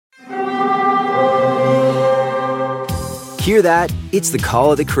Hear that? It's the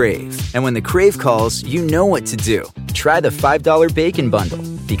call of the Crave. And when the Crave calls, you know what to do. Try the $5 Bacon Bundle,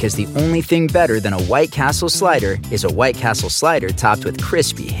 because the only thing better than a White Castle slider is a White Castle slider topped with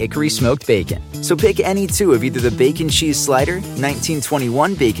crispy hickory smoked bacon. So pick any two of either the Bacon Cheese Slider,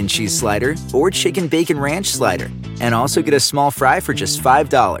 1921 Bacon Cheese Slider, or Chicken Bacon Ranch Slider. And also get a small fry for just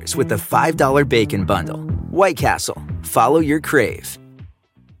 $5 with the $5 Bacon Bundle. White Castle. Follow your Crave.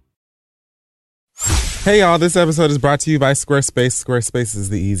 Hey y'all, this episode is brought to you by Squarespace. Squarespace is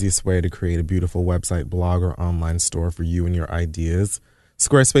the easiest way to create a beautiful website, blog, or online store for you and your ideas.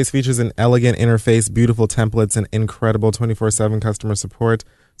 Squarespace features an elegant interface, beautiful templates, and incredible 24/7 customer support.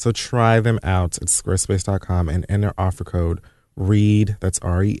 So try them out at squarespace.com and enter offer code READ, that's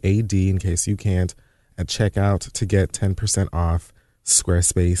READ in case you can't, at checkout to get 10% off.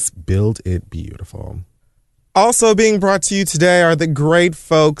 Squarespace, build it beautiful. Also being brought to you today are the great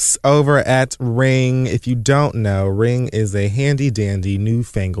folks over at Ring. If you don't know, Ring is a handy-dandy,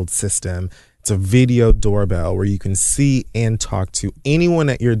 newfangled system. It's a video doorbell where you can see and talk to anyone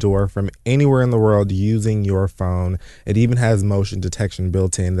at your door from anywhere in the world using your phone. It even has motion detection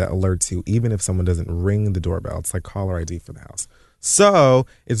built in that alerts you even if someone doesn't ring the doorbell. It's like caller ID for the house. So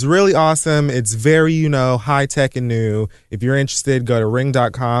it's really awesome. It's very, high tech and new. If you're interested, go to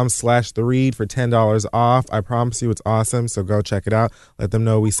ring.com/theread for $10 off. I promise you it's awesome. So go check it out. Let them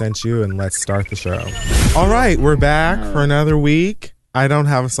know we sent you and let's start the show. All right, we're back for another week. I don't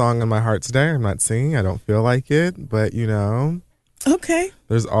have a song in my heart today. I'm not singing. I don't feel like it, but Okay.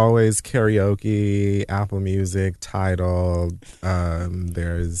 There's always karaoke, Apple Music, Tidal.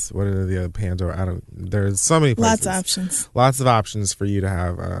 There's what are the other Pandora? There's so many places. Lots of options for you to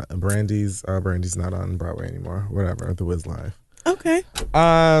have. Brandy's not on Broadway anymore. Whatever, The Wiz Live. Okay.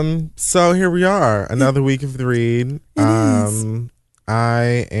 So here we are, another week of The Read.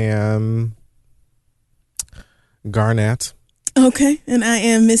 I am Garnett. Okay, and I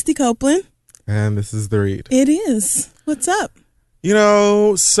am Misty Copeland. And this is The Read. It is. What's up?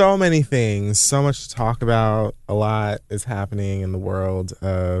 So many things, so much to talk about. A lot is happening in the world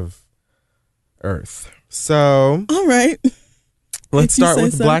of Earth. So, all right. Let's start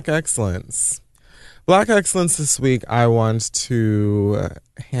with Black Excellence. Black Excellence this week, I want to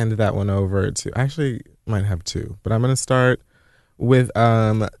hand that one over to, actually might have two, but I'm going to start with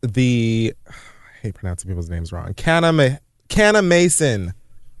the, I hate pronouncing people's names wrong, Canna Mason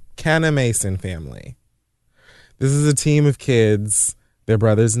family. This is a team of kids, they're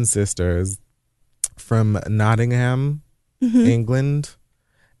brothers and sisters from Nottingham, England,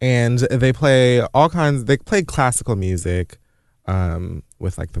 and they play classical music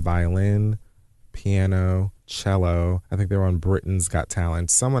with like the violin, piano, cello. I think they were on Britain's Got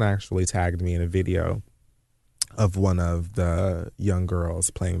Talent. Someone actually tagged me in a video of one of the young girls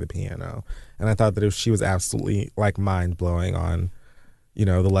playing the piano, and I thought that she was absolutely like mind-blowing on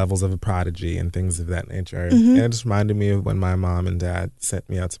the levels of a prodigy and things of that nature. And it just reminded me of when my mom and dad sent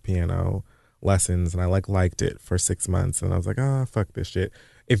me out to piano lessons, and I liked it for 6 months, and I was like, oh, fuck this shit.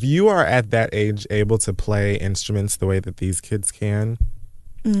 If you are at that age able to play instruments the way that these kids can,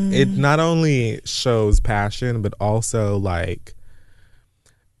 it not only shows passion, but also like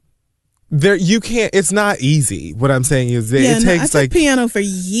it's not easy. What I'm saying is it takes I took piano for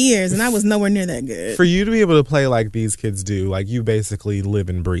years and I was nowhere near that good. For you to be able to play like these kids do, like you basically live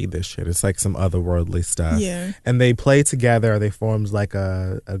and breathe this shit. It's like some otherworldly stuff. Yeah. And they play together. They formed like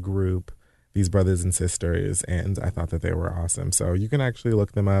a group, these brothers and sisters, and I thought that they were awesome. So you can actually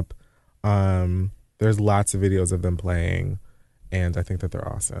look them up. There's lots of videos of them playing, and I think that they're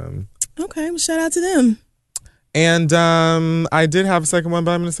awesome. Okay, well, shout out to them. And I did have a second one,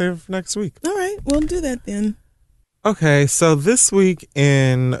 but I'm going to save it for next week. All right, we'll do that then. Okay, so this week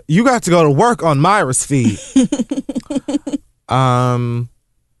you got to go to work on Myra's feed.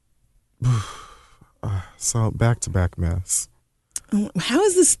 So back-to-back mess. How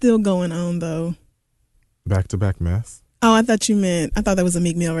is this still going on, though? Back-to-back mess? Oh, I thought that was a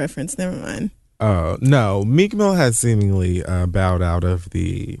Meek Mill reference. Never mind. Oh, no. Meek Mill has seemingly bowed out of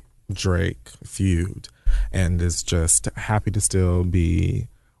the Drake feud and is just happy to still be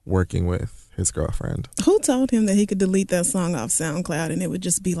working with his girlfriend. Who told him that he could delete that song off SoundCloud and it would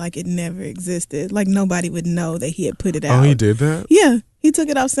just be like it never existed? Like nobody would know that he had put it out. Oh, he did that? Yeah. He took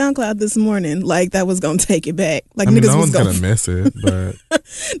it off SoundCloud this morning. Like that was going to take it back. Like I mean, niggas no was one's going to miss it, but...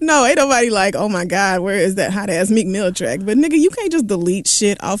 No, ain't nobody like, oh my God, where is that hot ass Meek Mill track? But nigga, you can't just delete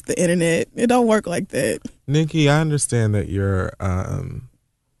shit off the internet. It don't work like that. Nikki, I understand that you're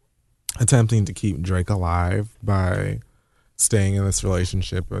attempting to keep Drake alive by staying in this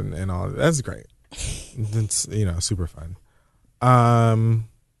relationship and all. That's great. It's super fun. I'm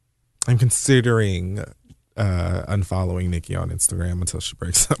considering unfollowing Nicki on Instagram until she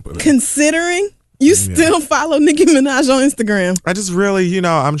breaks up with her. Considering you still follow Nicki Minaj on Instagram. I just really,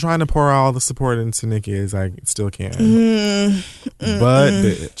 I'm trying to pour all the support into Nicki as I still can. But,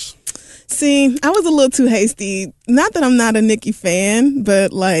 bitch. See, I was a little too hasty. Not that I'm not a Nicki fan,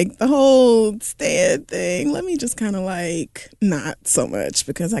 but like the whole Stan thing, let me just kind of like not so much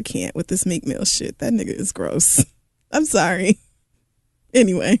because I can't with this Meek Mill shit. That nigga is gross. I'm sorry.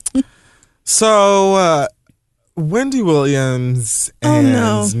 Anyway. So, Wendy Williams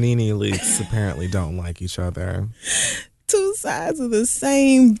and Nene Leakes apparently don't like each other. Two sides of the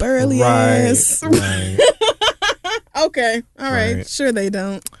same burly ass. Right. Okay. All right. Right. Sure they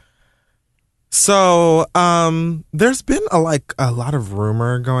don't. So, there's been a lot of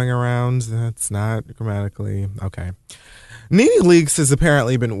rumor going around. That's not grammatically okay. Nene Leakes has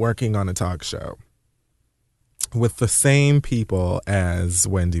apparently been working on a talk show with the same people as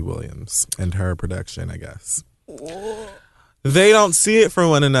Wendy Williams and her production, I guess. They don't see it for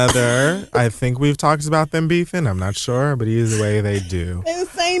one another. I think we've talked about them beefing. I'm not sure, but either way, they do. They're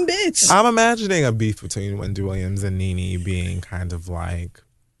the same bitch. I'm imagining a beef between Wendy Williams and Nene being kind of like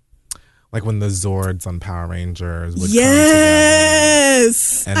when the Zords on Power Rangers would come together.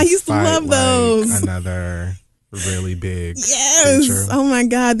 Yes, And I used to fight, love those. Another really big Yes. creature. Oh my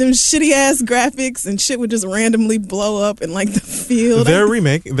God, them shitty ass graphics and shit would just randomly blow up in like the field.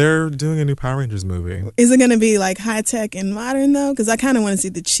 They're doing a new Power Rangers movie. Is it going to be like high tech and modern though? Because I kind of want to see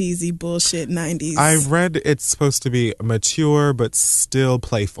the cheesy bullshit 90s. I read it's supposed to be mature but still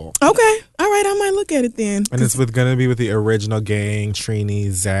playful. Okay, all right, I might look at it then. And it's going to be with the original gang, Trini,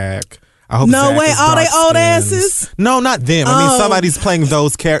 Zach. I hope No Zach way, is all they dark old skins. asses? No, not them. I mean, Oh. somebody's playing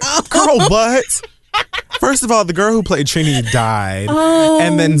those characters. Girl, what? First of all, the girl who played Trini died. Oh.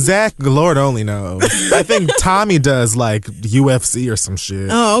 And then Zach, Lord only knows. I think Tommy does like UFC or some shit.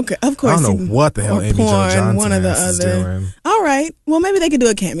 Oh, okay, of course. I don't know what the hell or Amy Jo porn, Johnson one or the is other. doing. All right, well maybe they could do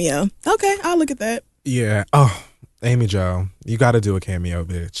a cameo. Okay, I'll look at that. Yeah. Oh, Amy Jo, you got to do a cameo,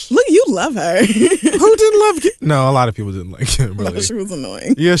 bitch. Look, you love her. Who didn't love Kim? No, a lot of people didn't like Kim, really. No, she was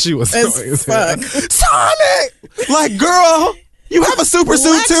annoying. Yeah, she was. As annoying as fuck. hell. Sonic! Like, girl, you have a super suit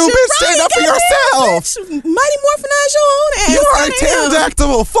Black too, shit, bitch. Stand right, up for goddamn, yourself. bitch. Mighty Morphinize your own ass. You are a Goddamn.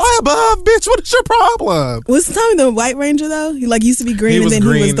 pterodactyl. Fly above, bitch. What is your problem? Was Tommy the White Ranger though? He like used to be green He and was then he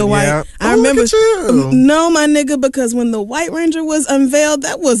was green, the white. yeah. I Oh, look remember. at you. No, my nigga, because when the White Ranger was unveiled,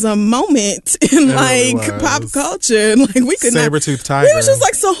 that was a moment in It really like was. pop culture. Like we could not. Saber-toothed tiger. We was just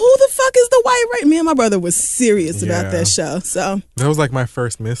like, so who the fuck is the White Ranger? Me and my brother was serious about Yeah. that show. So That was like my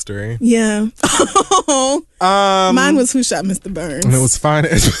first mystery. yeah, mine was Who Shot Mr. Burns. And it was fine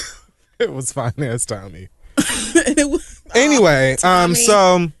as it was fine as Tommy. And it was- Anyway, Tommy.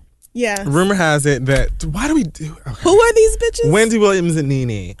 so yeah. rumor has it that why do we do okay. Who are these bitches? Wendy Williams and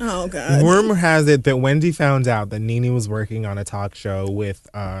Nene. Oh God. Rumor has it that Wendy found out that Nene was working on a talk show with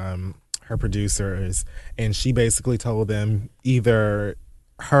her producers, and she basically told them either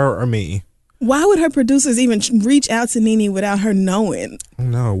her or me. Why would her producers even reach out to Nene without her knowing?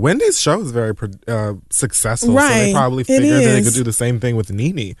 No, Wendy's show is very successful, so Right, they probably it figured that they is. could do the same thing with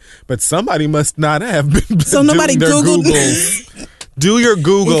Nene. But somebody must not have been So nobody doing their Googled. Googles. Do your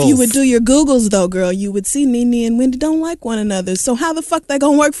Googles. If you would do your Googles though, girl, you would see Nene and Wendy don't like one another. So how the fuck they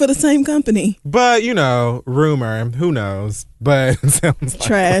gonna work for the same company? But, rumor, who knows? But it sounds like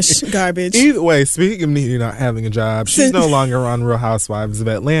Trash, garbage. Either way, speaking of Nene not having a job, she's no longer on Real Housewives of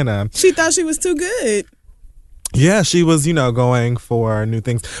Atlanta. She thought she was too good. Yeah, she was, going for new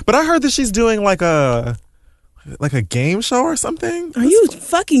things. But I heard that she's doing like a game show or something. Are you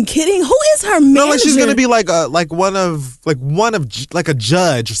fucking kidding? Who is her manager? No, like she's gonna be like a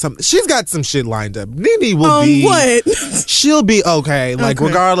judge or something. She's got some shit lined up. Nene will be what? She'll be okay. Like Okay.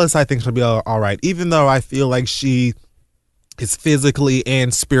 regardless, I think she'll be all right. Even though I feel like she is physically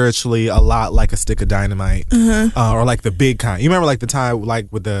and spiritually a lot like a stick of dynamite, or like the big kind. You remember like the time like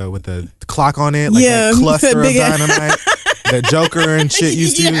with the clock on it, like Yeah, that cluster of big- dynamite. That Joker and shit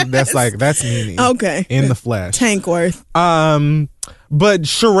used to. Yes. That's Nene. Okay. In the flesh. Tankworth. But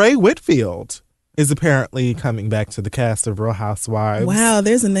Sheree Whitfield is apparently coming back to the cast of Real Housewives. Wow,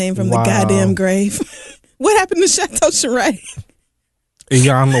 there's a name from Wow. the goddamn grave. What happened to Chateau Sheree?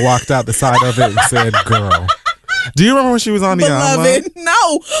 Iyanla walked out the side of it and said, "Girl, do you remember when she was on Iyanla?" Beloved.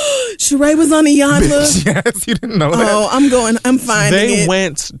 No. Sheree was on Iyanla. Yes, you didn't know that. Oh, I'm finding They it.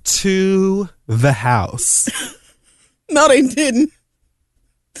 went to the house. No, they didn't.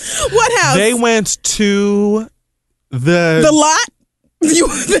 What house? They went to The lot? They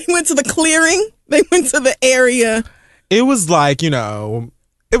went to the clearing? They went to the area. It was like, it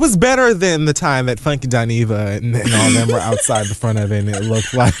was better than the time that Funky Dineva and all them were outside the front of it, and it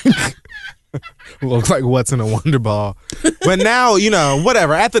looked like Looks like what's in a Wonder Ball. But now,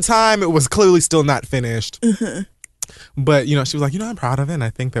 whatever. At the time, it was clearly still not finished. But, she was like, I'm proud of it. And I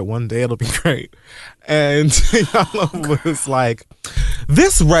think that one day it'll be great. And Yala was like,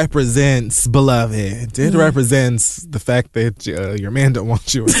 this represents, beloved. It represents the fact that your man don't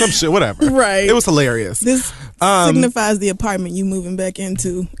want you or some shit, whatever. Right. It was hilarious. This signifies the apartment you moving back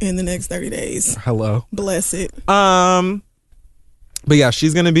into in the next 30 days. Hello. Bless it. But yeah,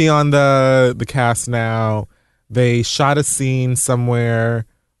 she's going to be on the cast now. They shot a scene somewhere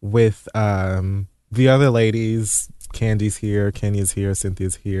with the other ladies. Candy's here, Kenya's here,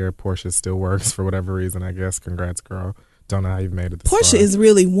 Cynthia's here. Portia still works for whatever reason, I guess. Congrats, girl. Don't know how you've made it this Portia far. is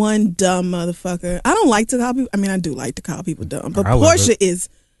really one dumb motherfucker. I don't like to call people. I mean, I do like to call people dumb, but Portia is.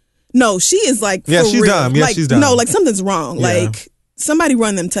 No, she is like. Yeah, she's real. dumb. Yeah, like, she's dumb. No, like something's wrong. Yeah. Like somebody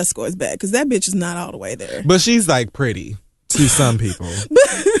run them test scores back because that bitch is not all the way there. But she's like pretty to some people.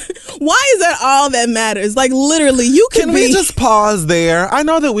 Why is that all that matters? Like literally, you Can we just pause there? I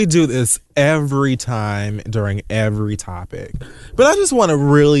know that we do this every time during every topic, but I just want to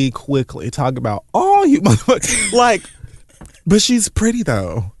really quickly talk about all you motherfuckers. Like, but she's pretty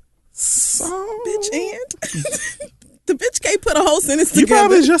though. So bitch and the bitch can't put a whole sentence you together.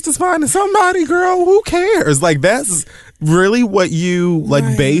 probably just as fine as somebody, girl. Who cares? Like that's really what you like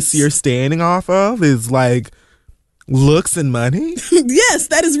Right. base your standing off of is like looks and money. Yes,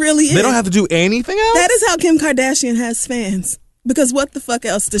 that is really it. They don't have to do anything else. That is how Kim Kardashian has fans. Because what the fuck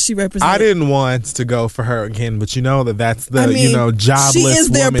else does she represent? I didn't want to go for her again, but you know that's the jobless she is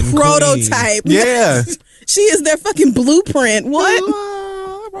their woman prototype. Queen. Yeah, she is their fucking blueprint.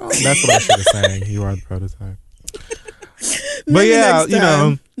 What? That's what I should have sang. You are the prototype. But Maybe yeah, next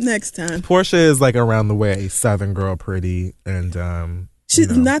time. Next time. Portia is like around the way Southern girl, pretty, and she's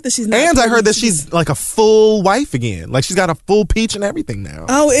not that she's not. And pretty, I heard that she's like a full wife again. Like she's got a full peach and everything now.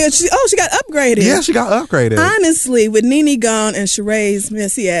 She got upgraded. Yeah, she got upgraded. Honestly, with Nene gone and Sheree's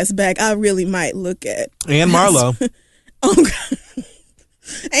messy ass back, I really might look at And Marlo. Oh God.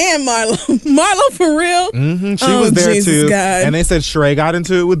 And Marlo for real. Mm-hmm. She was there Jesus too. God. And they said Sheree got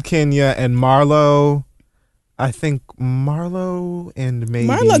into it with Kenya and Marlo. I think Marlo and maybe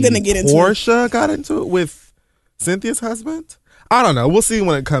Marlo gonna get into Portia got into it with Cynthia's husband. I don't know. We'll see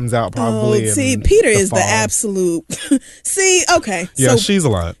when it comes out. Probably. See, in Peter the is fall. the absolute. See, okay. Yeah, so she's a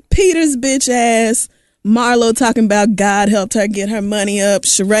lot. Peter's bitch ass. Marlo talking about God helped her get her money up.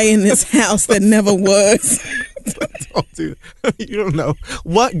 Sheree in this house that never was. Don't do that. You don't know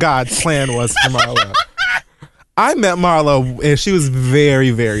what God's plan was for Marlo. I met Marlo and she was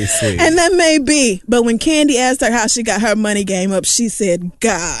very, very sweet. And that may be, but when Candy asked her how she got her money game up, she said,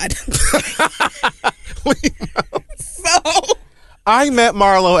 God. So I met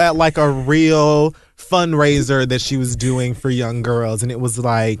Marlo at like a real fundraiser that she was doing for young girls, and it was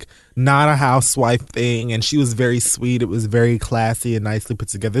like not a housewife thing, and she was very sweet. It was very classy and nicely put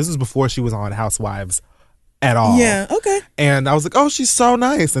together. This was before she was on Housewives at all. yeah, okay. And I was like, oh, she's so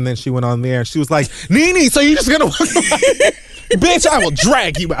nice. And then she went on there and she was like, Nene, so you just gonna walk away? Bitch, I will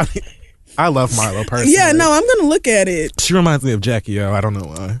drag you out here. I love Marlo personally. Yeah, no, I'm gonna look at it. She reminds me of Jackie O. I don't know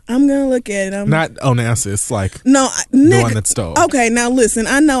why. I'm gonna look at it. Not Onassis, like No, the one that stole. Okay, now listen.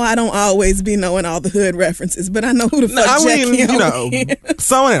 I know I don't always be knowing all the hood references, but I know who the fuck Jackie O is.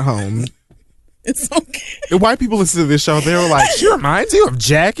 someone at home. It's okay. If white people listen to this show, they were like, she reminds you of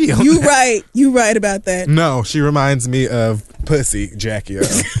Jackie O. You right. You right about that. No, she reminds me of Pussy Jackie O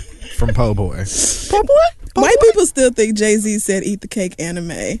from Po' Boy. Po' Boy? White people still think Jay-Z said eat the cake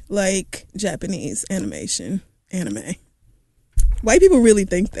anime, like Japanese animation anime. White people really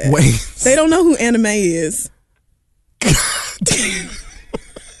think that. Wait. They don't know who anime is.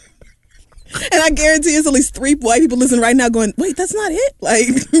 And I guarantee it's at least 3 white people listening right now going, wait, that's not it? Like,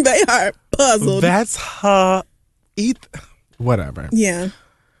 they are puzzled. That's her. Whatever. Yeah.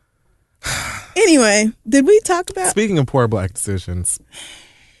 Anyway, did we talk about... Speaking of poor black decisions.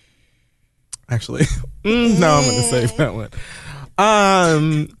 Actually, no, I'm going to save that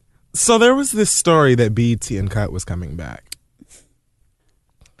one. So there was this story that BET Uncut was coming back.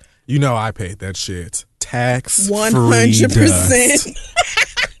 You know I paid that shit. Tax 100%.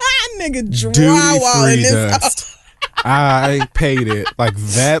 Nigga drywall in this house. I paid it. Like,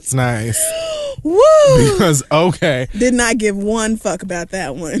 that's nice. Woo! Because, okay. Did not give one fuck about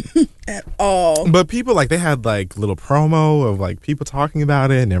that one at all. But people, like, they had, like, little promo of, like, people talking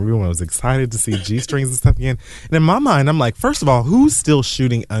about it, and everyone was excited to see G-strings and stuff again. And in my mind, I'm like, first of all, who's still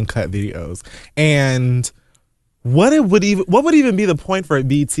shooting uncut videos? And what would even be the point for a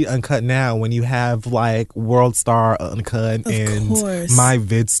BET Uncut now when you have, like, World Star Uncut and My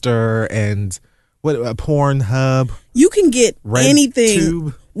Vidster and what Pornhub? You can get Red anything.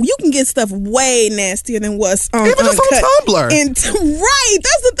 Tube. you can get stuff way nastier than what's on Even just Uncut. on Tumblr. And right,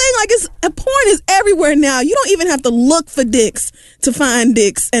 that's the thing. Like, porn is everywhere now. You don't even have to look for dicks to find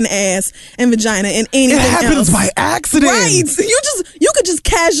dicks and ass and vagina and anything It happens else. by accident. Right. You could just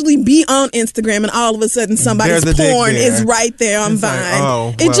casually be on Instagram and all of a sudden somebody's There's a dick porn there. is right there on It's Vine. like,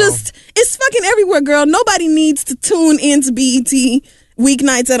 oh, It well. just, it's fucking everywhere, girl. Nobody needs to tune into BET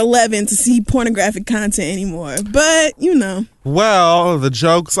weeknights at 11 to see pornographic content anymore. But, you know. Well, the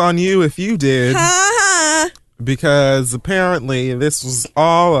joke's on you if you did. Ha ha. Because apparently this was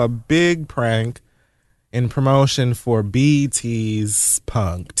all a big prank in promotion for BET's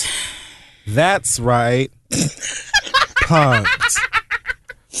Punk'd. That's right. Punk'd.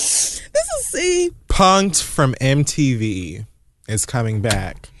 Punk'd from MTV is coming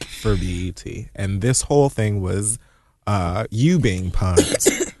back for BET. And this whole thing was you being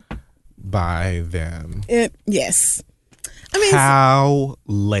punked by them. Yes. I mean, how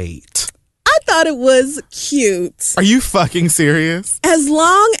late? I thought it was cute. Are you fucking serious? As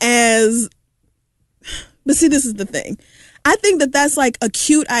long as, but see, this is the thing. I think that that's like a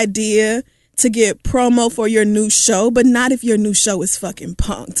cute idea to get promo for your new show, but not if your new show is fucking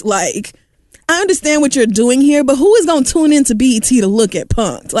punked. Like, I understand what you're doing here, but who is going to tune into BET to look at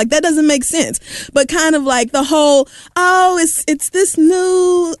punked? Like, that doesn't make sense. But kind of like the whole, oh, it's this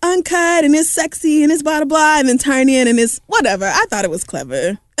new Uncut and it's sexy and it's blah, blah, blah, and then turn in and it's whatever. I thought it was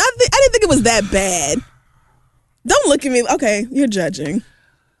clever. I didn't think it was that bad. Don't look at me. Okay, you're judging.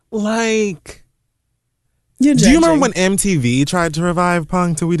 Like, You're judging. do you remember when MTV tried to revive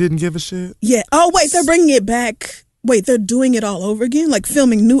Punk'd till we didn't give a shit? Yeah. Oh, wait, they're bringing it back. Wait, they're doing it all over again? Like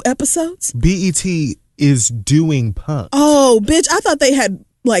filming new episodes? BET is doing Punk'd. Oh, bitch, I thought they had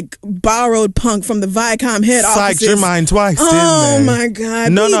like borrowed Punk from the Viacom head office. Psyched your mind twice, didn't they? Oh my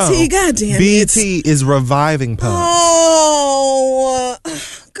God. No, BET, goddamn BET it. is reviving Punk'd. Oh,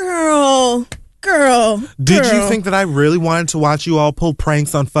 girl. Did you think that I really wanted to watch you all pull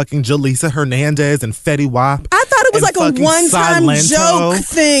pranks on fucking Jaleesa Hernandez and Fetty Wap? I thought it was like a fucking one-time Silento? joke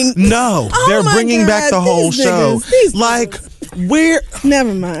thing. No, Oh they're my bringing back God, the whole these show. niggas, these Like, niggas. where?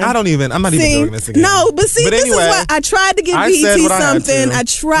 Never mind. I'm not even doing this again. No, but see, this anyway, is why I tried to give I said BET what I had something. to. I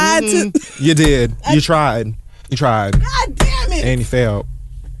tried to. You did. You tried. God damn it. And you failed.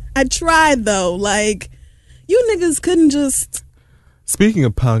 I tried though. Like, you niggas couldn't just. Speaking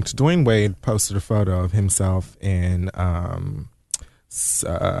of Punk'd, Dwayne Wade posted a photo of himself in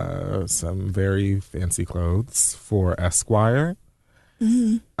some very fancy clothes for Esquire.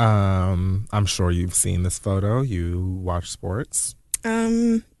 Mm-hmm. I'm sure you've seen this photo. You watch sports.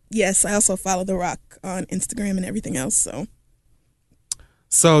 Yes, I also follow The Rock on Instagram and everything else.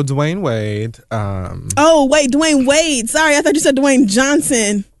 So Dwayne Wade. Oh wait, Dwayne Wade. Sorry, I thought you said Dwayne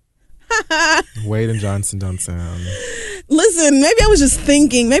Johnson. Wade and Johnson don't sound. Listen, maybe I was just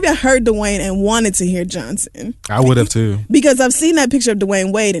thinking. Maybe I heard Dwayne and wanted to hear Johnson. I would have too. Because I've seen that picture of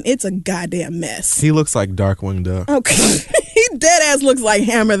Dwayne Wade and it's a goddamn mess. He looks like Darkwing Duck. Okay. He dead ass looks like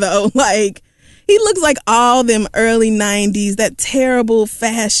Hammer though. Like, he looks like all them early 90s, that terrible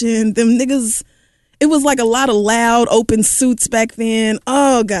fashion. Them niggas, it was like a lot of loud open suits back then.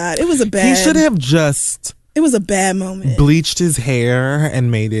 Oh God, it was a bad. He should have just It was a bad moment. bleached his hair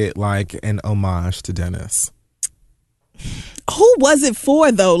and made it like an homage to Dennis. Who was it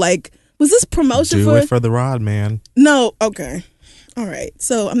for though? Like, was this promotion Do for? it for the rod, man. No, okay. All right.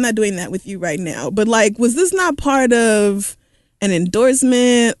 So I'm not doing that with you right now. But like, was this not part of an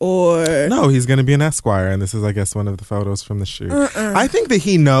endorsement or? No, he's going to be an Esquire, and this is, I guess, one of the photos from the shoot. I think that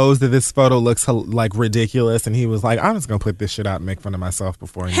he knows that this photo looks like ridiculous, and he was like, I'm just going to put this shit out and make fun of myself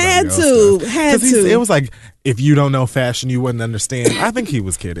before anybody else does. Had 'Cause to. it was like, if you don't know fashion, you wouldn't understand. I think he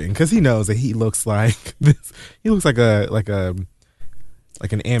was kidding, because he knows that he looks like this. He looks like an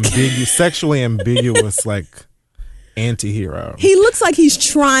ambiguous, sexually ambiguous, like, anti-hero. He looks like he's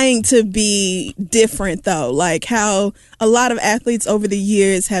trying to be different though, like how a lot of athletes over the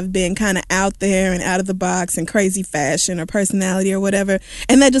years have been kind of out there and out of the box and crazy fashion or personality or whatever,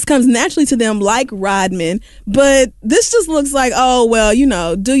 and that just comes naturally to them, like Rodman. But this just looks like, oh well, you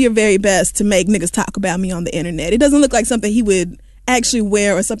know, do your very best to make niggas talk about me on the internet. It doesn't look like something he would actually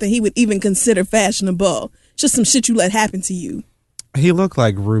wear or something he would even consider fashionable. It's just some shit you let happen to you. He looked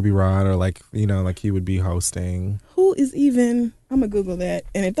like Ruby Rod, or like, you know, like he would be hosting. Who is even? I'm gonna Google that,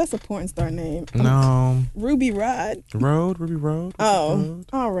 and if that's a porn star name, No. Ruby Rod. Ruby Road? Oh,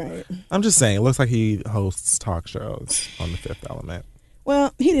 all right. I'm just saying, it looks like he hosts talk shows on The Fifth Element.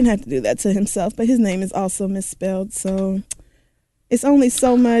 Well, he didn't have to do that to himself, but his name is also misspelled, so it's only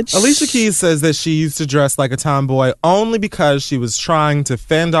so much. Alicia Keys says that she used to dress like a tomboy only because she was trying to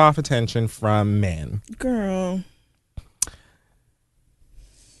fend off attention from men. Girl.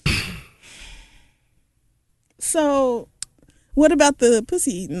 So, what about the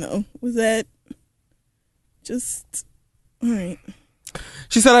pussy eating though? Was that just all right?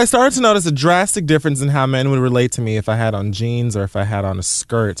 She said, I started to notice a drastic difference in how men would relate to me if I had on jeans or if I had on a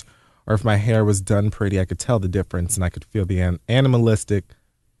skirt or if my hair was done pretty. I could tell the difference and I could feel the animal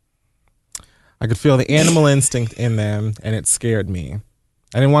instinct in them, and it scared me.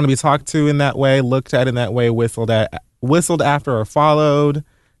 I didn't want to be talked to in that way, looked at in that way, whistled after or followed.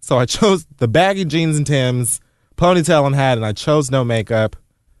 So I chose the baggy jeans and Timbs, ponytail and hat, and I chose no makeup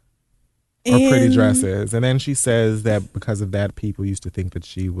or pretty dresses. And then she says that because of that, people used to think that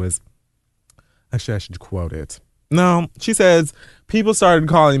she was... Actually, I should quote it. No, she says, people started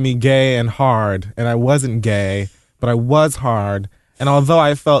calling me gay and hard, and I wasn't gay, but I was hard. And although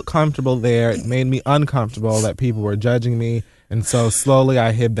I felt comfortable there, it made me uncomfortable that people were judging me. And so slowly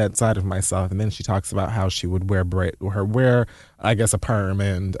I hid that side of myself. And then she talks about how she would wear I guess, a perm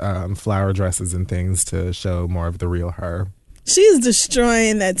and flower dresses and things to show more of the real her. She's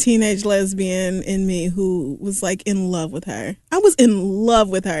destroying that teenage lesbian in me who was like in love with her. I was in love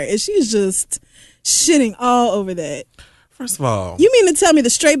with her, and she's just shitting all over that. First of all... You mean to tell me the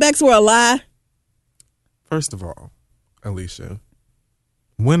straightbacks were a lie? First of all, Alicia,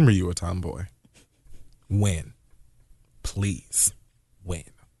 when were you a tomboy? When? Please. When?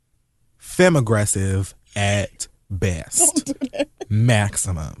 Femme-aggressive at best. Don't do that.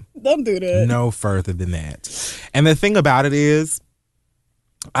 Maximum. Don't do that. No further than that. And the thing about it is,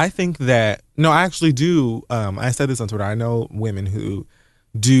 I think that... No, I actually do. I said this on Twitter. I know women who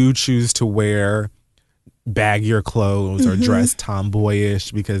do choose to wear baggier clothes or dress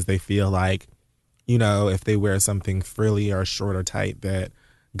tomboyish because they feel like, you know, if they wear something frilly or short or tight, that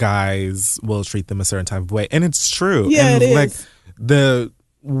guys will treat them a certain type of way. And it's true. Yeah, and it like is. the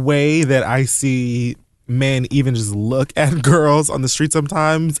way that I see men even just look at girls on the street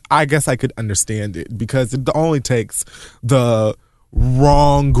sometimes, I guess I could understand it, because it only takes the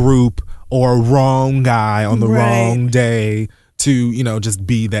wrong group or wrong guy on the wrong day to, you know, just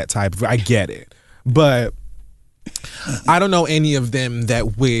be that type of... I get it. But I don't know any of them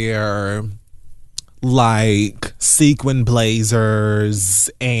that wear like sequin blazers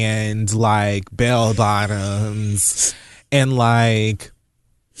and like bell bottoms and like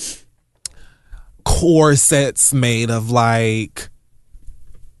corsets made of like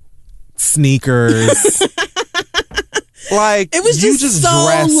sneakers. Like, it was you just so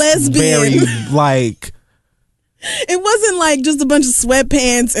dress lesbian. Very like... It wasn't like just a bunch of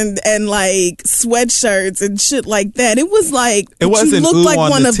sweatpants and like sweatshirts and shit like that. It was like... It wasn't you looked like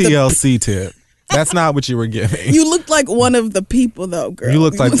on one the of TLC tip. That's not what you were giving. You looked like one of the people, though, girl. You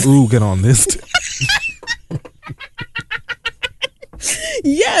looked like, ooh, get on this tip.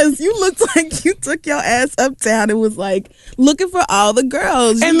 Yes, you looked like you took your ass uptown and was like looking for all the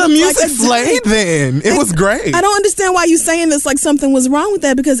girls. And you the music like slayed then. It was great. I don't understand why you saying this like something was wrong with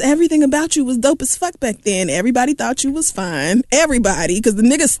that, because everything about you was dope as fuck back then. Everybody thought you was fine. Everybody, because the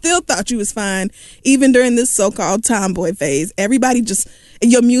niggas still thought you was fine even during this so-called tomboy phase. Everybody just...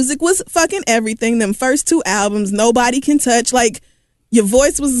 Your music was fucking everything. Them first 2 albums, nobody can touch. Like, your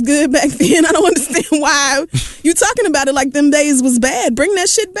voice was good back then. I don't understand why you talking about it like them days was bad. Bring that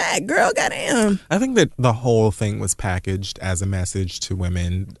shit back, girl. Goddamn. I think that the whole thing was packaged as a message to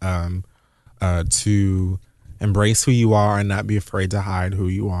women to embrace who you are and not be afraid to hide who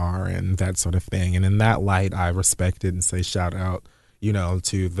you are and that sort of thing. And in that light, I respect it and say shout out, you know,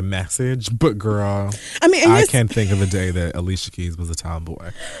 to the message. But girl, I mean, I can't think of a day that Alicia Keys was a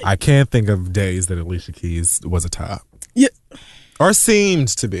tomboy. I can't think of days that Alicia Keys was a top. Yeah. Or seemed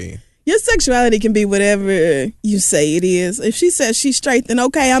to be. Your sexuality can be whatever you say it is. If she says she's straight, then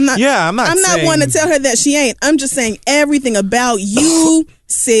okay. I'm not one to tell her that she ain't. I'm just saying everything about you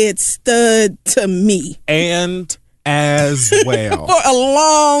said stud to me. And as well. For a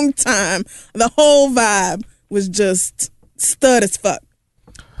long time, the whole vibe was just stud as fuck.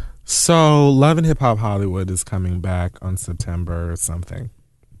 So Love and Hip Hop Hollywood is coming back on September or something.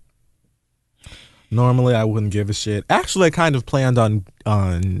 Normally, I wouldn't give a shit. Actually, I kind of planned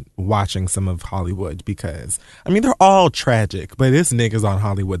on watching some of Hollywood because, I mean, they're all tragic, but it's niggas on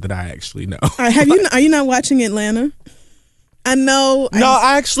Hollywood that I actually know. Are you not watching Atlanta? I know. No,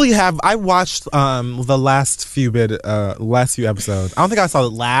 I actually have. I watched the last few episodes. I don't think I saw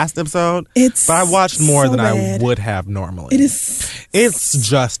the last episode, but I watched more than bad. I would have normally. It's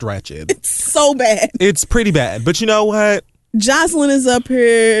just wretched. It's so bad. It's pretty bad. But you know what? Jocelyn is up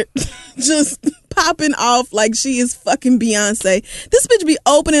here just popping off like she is fucking Beyonce. This bitch be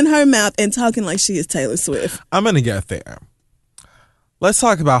opening her mouth and talking like she is Taylor Swift. I'm going to get there. Let's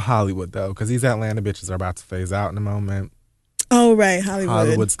talk about Hollywood, though, because these Atlanta bitches are about to phase out in a moment. Oh, right.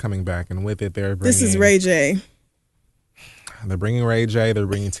 Hollywood's coming back, and with it, they're bringing... This is Ray J. They're bringing Ray J. They're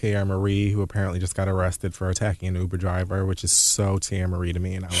bringing Tia Marie, who apparently just got arrested for attacking an Uber driver, which is so Tia Marie to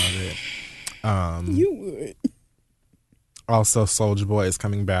me, and I love it. You would. Also, Soulja Boy is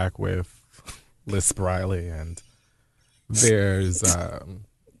coming back with Liz Riley, and there's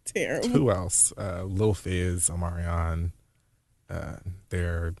Terrible. who else? Lil Fizz, Omarion,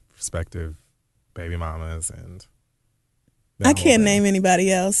 their respective baby mamas, and I can't name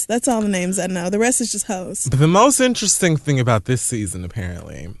anybody else. That's all the names I know. The rest is just hoes. But the most interesting thing about this season,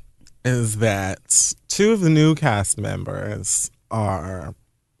 apparently, is that two of the new cast members are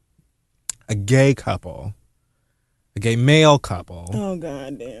a gay couple, a gay male couple. Oh,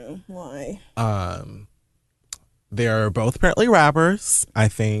 goddamn. Why? They're both apparently rappers, I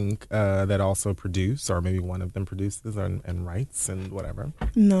think, that also produce, or maybe one of them produces and writes and whatever.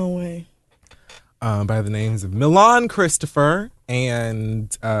 No way. By the names of Milan Christopher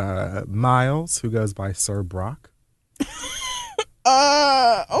and Miles, who goes by Sir Brock.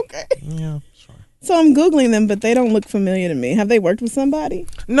 Okay. Yeah, sure. So I'm Googling them, but they don't look familiar to me. Have they worked with somebody?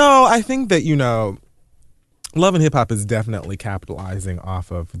 No, I think that, Love and Hip Hop is definitely capitalizing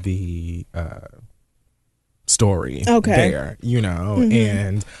off of the story there, Mm-hmm.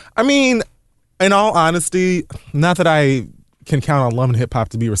 And I mean, in all honesty, not that I can count on Love and Hip Hop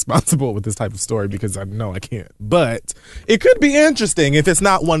to be responsible with this type of story, because I know I can't, but it could be interesting if it's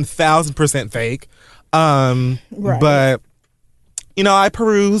not 1,000% fake. Right. But I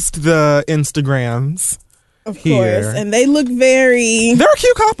perused the Instagrams Of here. course. And they look they're a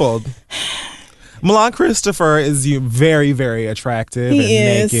cute couple. Milan Christopher is very, very attractive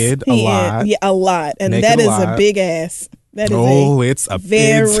and naked a lot. Yeah, a lot. And Naked that a is lot. a big ass. That is it's a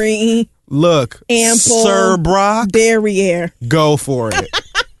very look, ample Sir Brock, derriere. go for it.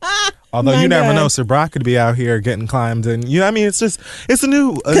 Although My you never God. know, Sir Brock could be out here getting climbed, and it's a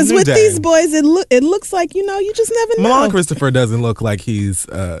new Because with day. these boys, it looks like you just never know. Milan Christopher doesn't look like he's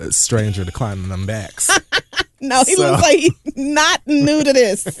a stranger to climbing them backs. No, he looks like he's not new to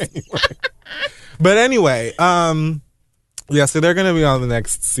this. But anyway, so they're going to be on the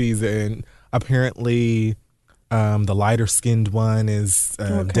next season. Apparently, the lighter skinned one is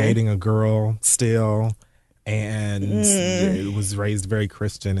dating a girl still, and it was raised very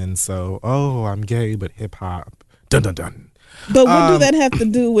Christian, and so I'm gay but hip hop. Dun dun dun. But what do that have to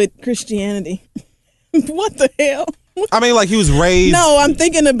do with Christianity? What the hell? I mean, like, he was raised. No, I'm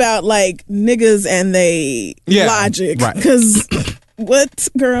thinking about like niggas and they logic. Right. Because what,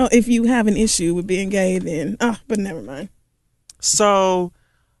 girl, if you have an issue with being gay, then, but never mind. So,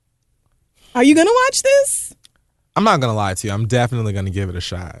 Are you going to watch this? I'm not going to lie to you. I'm definitely going to give it a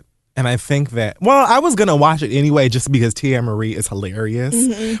shot. And I think that, I was going to watch it anyway just because Tia Marie is hilarious.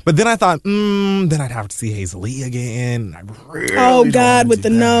 Mm-hmm. But then I thought, then I'd have to see Hazel Lee again. I really Oh, God, with the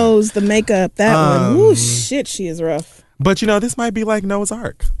that. nose, the makeup, that one. Ooh, shit, she is rough. But, this might be like Noah's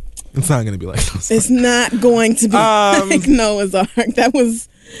Ark. It's not going to be like Noah's Ark. It's not going to be like Noah's Ark.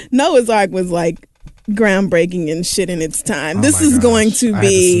 Noah's Ark was like groundbreaking and shit in its time. This is going to I be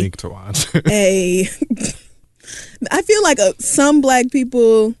had to sneak to watch. I feel like some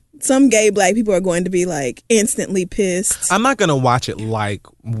gay black people are going to be like instantly pissed. I'm not going to watch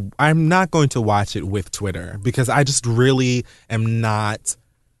it with Twitter, because I just really am not.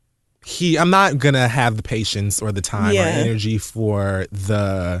 I'm not going to have the patience or the time or energy for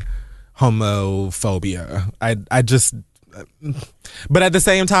the homophobia. I just, but at the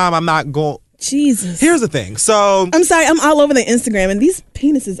same time, I'm not going. Jesus. Here's the thing. So I'm sorry, I'm all over the Instagram and these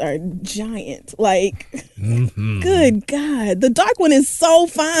penises are giant. Like, good God. The dark one is so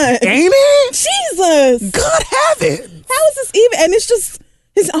fine. Ain't it? Jesus. God have it. How is this even? And it's just,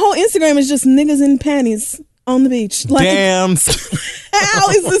 his whole Instagram is just niggas in panties on the beach. Like, Damn. how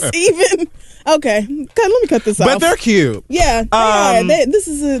is this even? Okay, let me cut this off. But they're cute. Yeah, they are. This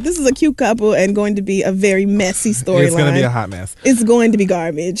is a cute couple and going to be a very messy storyline. It's going to be a hot mess. It's going to be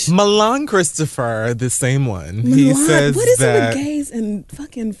garbage. Milan Christopher, the same one. Milan, he says what is that it with gays in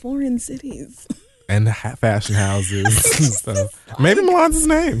fucking foreign cities? and fashion houses and stuff. Maybe Milan's his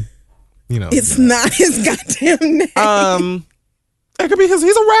name. It's not his goddamn name. It could be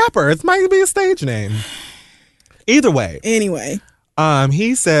he's a rapper. It might be a stage name. Either way. Anyway.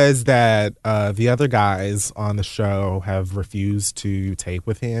 He says that the other guys on the show have refused to tape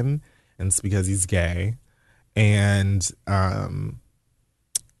with him, and it's because he's gay. And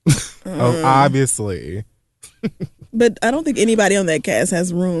obviously. But I don't think anybody on that cast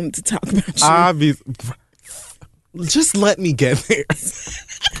has room to talk about you. Just let me get there.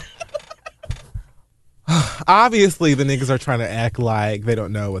 Obviously, the niggas are trying to act like they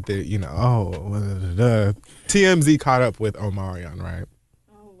don't know what they, TMZ caught up with Omarion, right?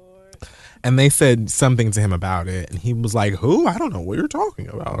 Oh, Lord. And they said something to him about it, and he was like, "Who? I don't know what you're talking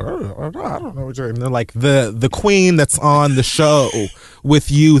about. I don't know what you're." And they're like, "The queen that's on the show with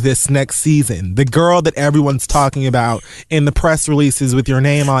you this next season, the girl that everyone's talking about in the press releases with your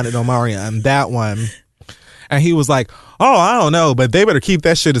name on it, Omarion, that one." And he was like, "Oh, I don't know, but they better keep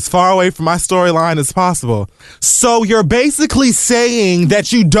that shit as far away from my storyline as possible." So you're basically saying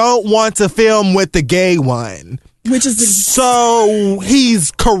that you don't want to film with the gay one. Which is so he's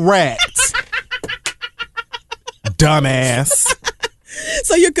correct. Dumbass.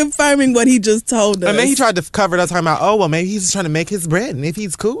 So you're confirming what he just told us. I mean, he tried to cover it up, talking about, oh, well, maybe he's just trying to make his bread, and if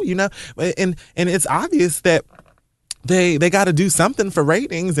he's cool, you know. And it's obvious that they got to do something for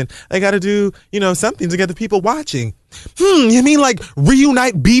ratings, and they got to do, you know, something to get the people watching. You mean like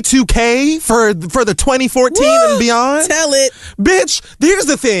reunite B2K for the 2014 and beyond? Tell it. Bitch, here's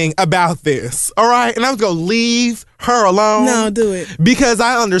the thing about this, all right? And I'm going to leave her alone. No, do it. Because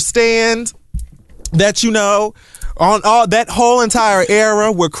I understand that, you know, on all that whole entire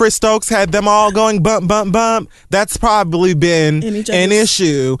era where Chris Stokes had them all going bump, bump, bump, that's probably been an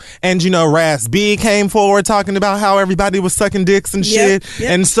issue. And, you know, Ras B came forward talking about how everybody was sucking dicks and shit. Yep.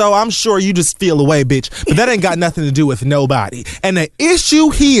 And so I'm sure you just feel away, bitch. But that ain't got nothing to do with nobody. And the issue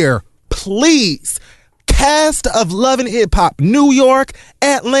here, please, cast of Love and Hip Hop, New York,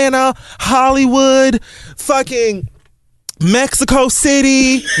 Atlanta, Hollywood, fucking Mexico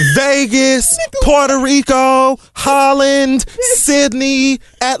City, Vegas, Puerto Rico, Holland, Sydney,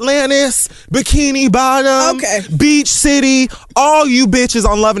 Atlantis, Bikini Bottom, Beach City, all you bitches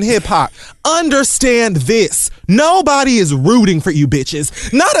on Love and Hip Hop. Understand this. Nobody is rooting for you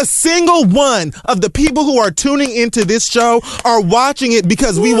bitches. Not a single one of the people who are tuning into this show are watching it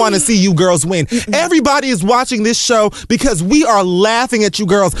because we want to see you girls win. Everybody is watching this show because we are laughing at you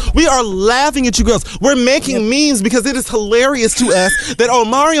girls. We are laughing at you girls. We're making memes because it is hilarious to us that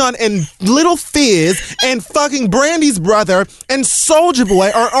Omarion and Little Fizz and fucking Brandy's brother and Soulja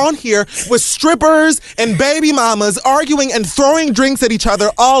Boy are on here with strippers and baby mamas arguing and throwing drinks at each other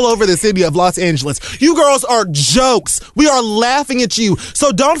all over the city of Los Angeles. You girls are jokes. We are laughing at you.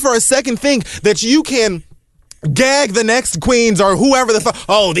 So don't for a second think that you can gag the next queens or whoever the fuck.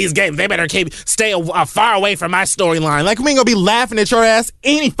 Oh, these gays, they better stay far away from my storyline. Like, we ain't gonna be laughing at your ass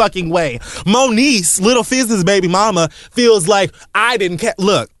any fucking way. Moniece, Little Fizz's baby mama, feels like I didn't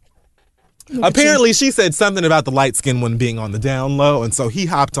look. Apparently she said something about the light skinned one being on the down low, and so he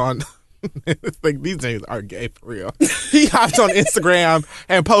hopped on. Like, these days are gay for real. He hopped on Instagram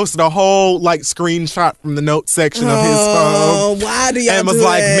and posted a whole like screenshot from the notes section of his phone. Why do y'all and was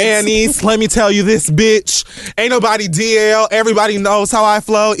like, "Maniece, let me tell you this, bitch. Ain't nobody DL. Everybody knows how I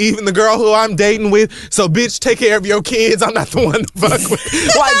flow, even the girl who I'm dating with. So, bitch, take care of your kids. I'm not the one to fuck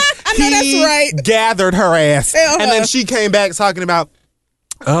with." Like, I know that's right. Gathered her ass, and then she came back talking about,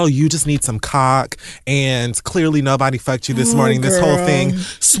 "Oh, you just need some cock, and clearly nobody fucked you this morning." This whole thing.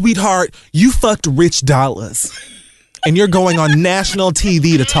 Sweetheart, you fucked Rich Dollaz, and you're going on national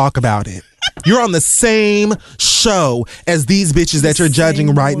TV to talk about it. You're on the same show as these bitches that you're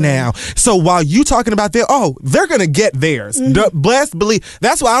judging right now. So while you talking about they're going to get theirs. Blessed believe.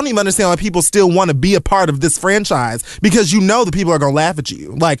 That's why I don't even understand why people still want to be a part of this franchise, because you know the people are going to laugh at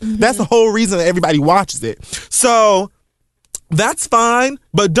you. Like, that's the whole reason that everybody watches it. So that's fine,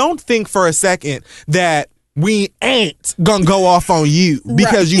 but don't think for a second that we ain't gonna go off on you,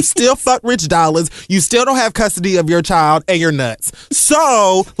 because you still fuck Rich Dollaz, you still don't have custody of your child, and you're nuts.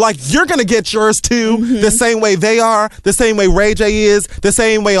 So, like, you're gonna get yours too, the same way they are, the same way Ray J is, the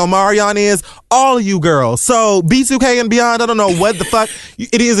same way Omarion is, all of you girls. So, B2K and beyond, I don't know what the fuck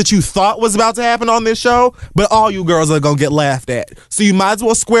it is that you thought was about to happen on this show, but all you girls are gonna get laughed at. So you might as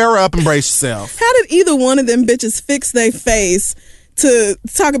well square up and brace yourself. How did either one of them bitches fix their face to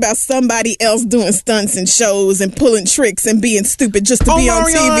talk about somebody else doing stunts and shows and pulling tricks and being stupid just to be on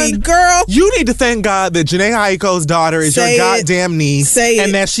TV? Girl, you need to thank God that Janae Aiko's daughter is your goddamn niece,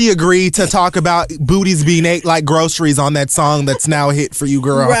 and that she agreed to talk about booties being ate like groceries on that song that's now a hit for you,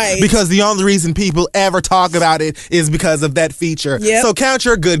 girl. Right. Because the only reason people ever talk about it is because of that feature. Yep. So count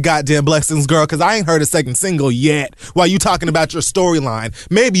your good goddamn blessings, girl, because I ain't heard a second single yet while you talking about your storyline.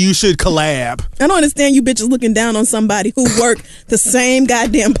 Maybe you should collab. I don't understand you bitches looking down on somebody who work the same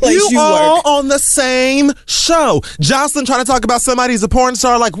goddamn place you all work. On the same show. Jocelyn trying to talk about somebody's a porn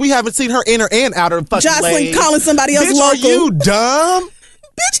star like we haven't seen her in or and out of the fucking Jocelyn lane. calling somebody else Bitch, local. Are you dumb?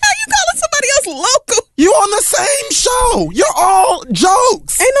 Bitch, how you calling somebody else local? You on the same show. You're all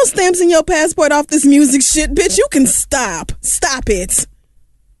jokes. Ain't no stamps in your passport off this music shit, bitch. You can stop. Stop it.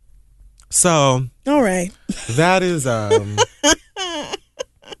 So, all right. That is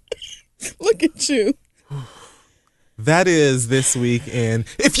Look at you. That is this week in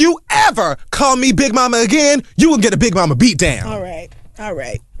If You Ever Call Me Big Mama Again, you will get a Big Mama beat down. All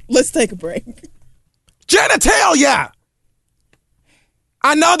right. Let's take a break. Genitalia!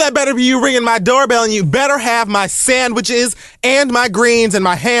 I know that better be you ringing my doorbell, and you better have my sandwiches and my greens and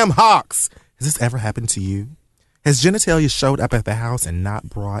my ham hocks. Has this ever happened to you? Has genitalia showed up at the house and not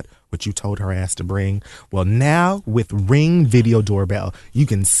brought what you told her ass to bring? Well, now with Ring Video Doorbell, you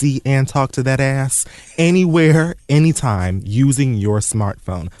can see and talk to that ass anywhere, anytime using your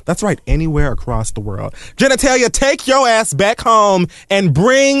smartphone. That's right, anywhere across the world. Genitalia, take your ass back home and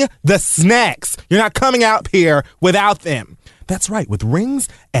bring the snacks. You're not coming out here without them. That's right, with Ring's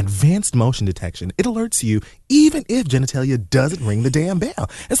advanced motion detection, it alerts you even if genitalia doesn't ring the damn bell.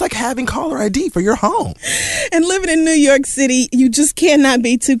 It's like having caller ID for your home. And living in New York City, you just cannot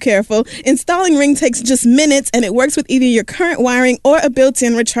be too careful. Installing Ring takes just minutes, and it works with either your current wiring or a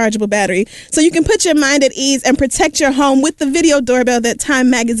built-in rechargeable battery. So you can put your mind at ease and protect your home with the video doorbell that Time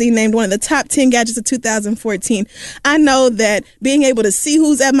Magazine named one of the top 10 gadgets of 2014. I know that being able to see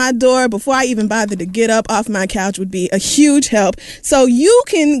who's at my door before I even bother to get up off my couch would be a huge help. So you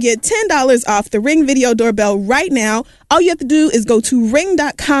can get $10 off the Ring Video Doorbell right now. All you have to do is go to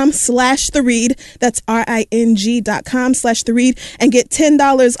ring.com/theread. That's RING.com/theread and get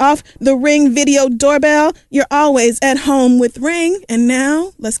 $10 off the Ring Video Doorbell. You're always at home with Ring. And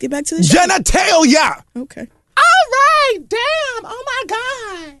now let's get back to the show. Genitalia! Okay. All right, damn, oh my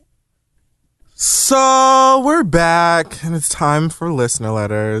God. So we're back, and it's time for listener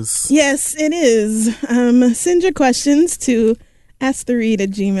letters. Yes, it is. Send your questions to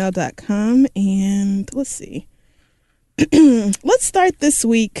asktheread@gmail.com, and let's see. Let's start this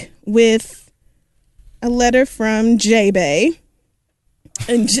week with a letter from J-Bay.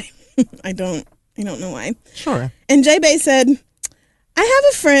 And I don't know why. Sure. And J-Bay said, I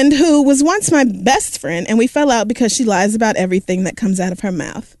have a friend who was once my best friend, and we fell out because she lies about everything that comes out of her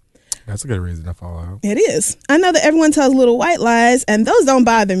mouth. That's a good reason to fall out. It is. I know that everyone tells little white lies, and those don't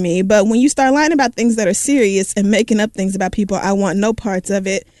bother me, but when you start lying about things that are serious and making up things about people, I want no parts of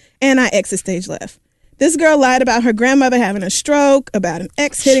it, and I exit stage left. This girl lied about her grandmother having a stroke, about an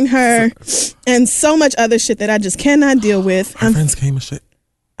ex hitting her, and so much other shit that I just cannot deal with. Our friends came and shit.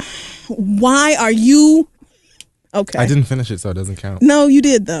 Why are you... Okay. I didn't finish it, so it doesn't count. No, you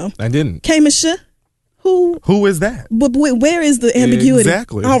did, though. I didn't. Kamisha? Who is that? But where is the ambiguity?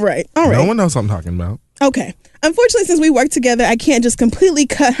 Exactly. All right. No one knows what I'm talking about. Okay. Unfortunately, since we work together, I can't just completely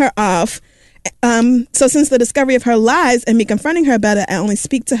cut her off. So since the discovery of her lies and me confronting her about it, I only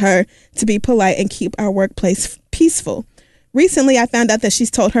speak to her to be polite and keep our workplace peaceful. Recently, I found out that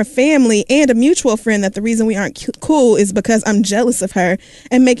she's told her family and a mutual friend that the reason we aren't cool is because I'm jealous of her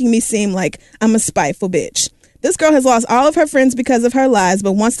and making me seem like I'm a spiteful bitch. This girl has lost all of her friends because of her lies,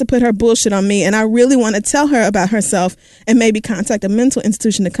 but wants to put her bullshit on me, and I really want to tell her about herself and maybe contact a mental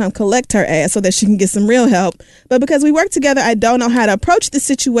institution to come collect her ass so that she can get some real help. But because we work together, I don't know how to approach the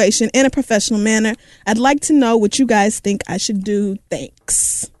situation in a professional manner. I'd like to know what you guys think I should do.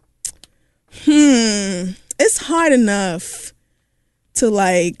 Thanks. It's hard enough to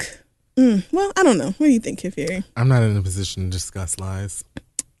well, I don't know. What do you think, Kifiri? I'm not in a position to discuss lies.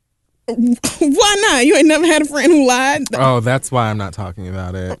 Why not? You ain't never had a friend who lied? Oh, that's why I'm not talking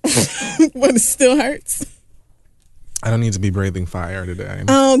about it. But it still hurts. I don't need to be breathing fire today.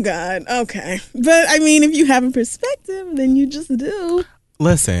 Oh, God. Okay. But, I mean, if you have a perspective, then you just do.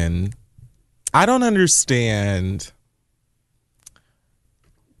 Listen, I don't understand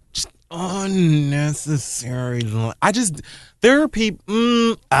just unnecessary. There are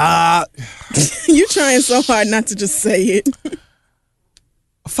people. You trying so hard not to just say it.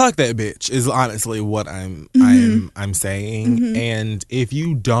 Fuck that bitch is honestly what I'm saying. Mm-hmm. And if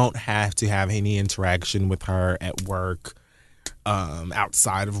you don't have to have any interaction with her at work,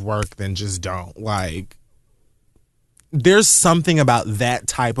 outside of work, then just don't. Like, there's something about that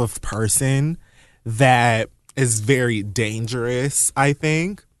type of person that is very dangerous, I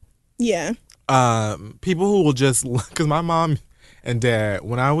think. Yeah. People who will just, because my mom and dad,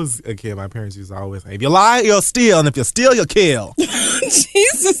 when I was a kid, my parents used to always say, if you lie, you'll steal, and if you steal, you'll kill.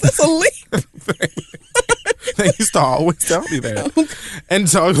 Jesus, that's a leap. They used to always tell me that. Okay. And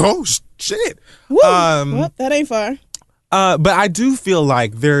so, shit. Woo. Well, that ain't far. But I do feel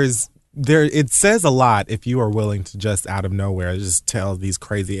like it says a lot if you are willing to just out of nowhere just tell these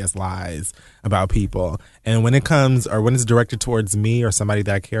crazy ass lies about people. And when it comes, or when it's directed towards me or somebody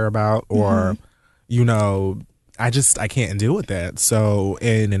that I care about, or, you know, I can't deal with that. So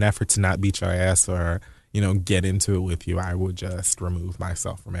in an effort to not beat your ass or, get into it with you, I would just remove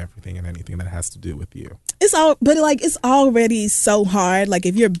myself from everything and anything that has to do with you. It's already so hard. Like,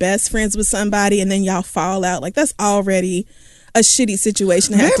 if you're best friends with somebody and then y'all fall out, like, that's already a shitty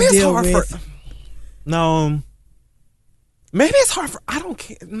situation to have to deal with. No. Maybe it's hard for, I don't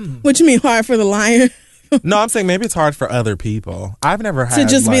care. What you mean hard for the liar? No, I'm saying maybe it's hard for other people. I've never had to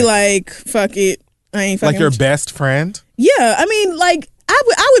just be like, fuck it, I ain't fucking like your best friend? Yeah, I mean, like,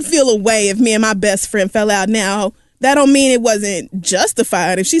 I would feel a way if me and my best friend fell out. Now, that don't mean it wasn't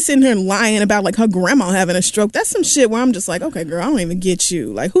justified. If she's sitting here lying about, like, her grandma having a stroke, that's some shit where I'm just like, okay, girl, I don't even get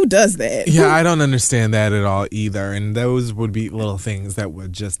you. Like, who does that? Yeah, I don't understand that at all either. And those would be little things that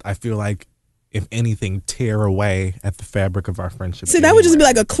would just, I feel like, if anything, tear away at the fabric of our friendship. See, that would just be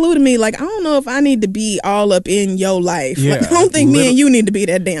like a clue to me. Like, I don't know if I need to be all up in your life. Yeah, like, I don't think me and you need to be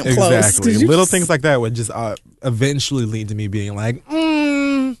that damn close. Exactly. Little things like that would just eventually lead to me being like,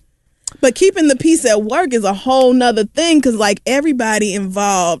 But keeping the peace at work is a whole nother thing, because, like, everybody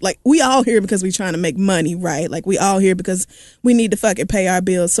involved, like, we all here because we trying to make money, right? Like, we all here because we need to fucking pay our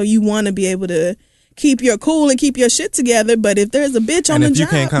bills. So you want to be able to keep your cool and keep your shit together. But if there's a bitch on the job, and if you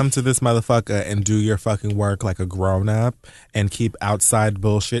can't come to this motherfucker and do your fucking work like a grown up and keep outside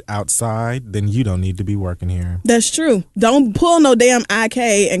bullshit outside, then you don't need to be working here. That's true. Don't pull no damn IK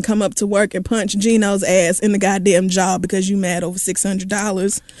and come up to work and punch Gino's ass in the goddamn job because you mad over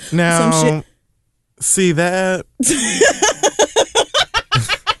 $600. Now, some shit. See that?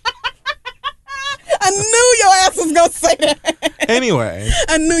 I knew your ass was gonna say that. Anyway,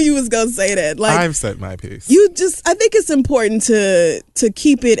 I knew you was gonna say that. Like, I've said my piece. I think it's important to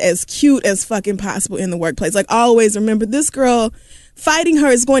keep it as cute as fucking possible in the workplace. Like, always remember, this girl, fighting her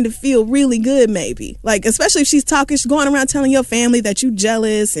is going to feel really good, maybe. Like, especially if she's going around telling your family that you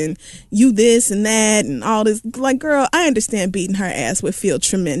jealous and you this and that and all this. Like, girl, I understand beating her ass would feel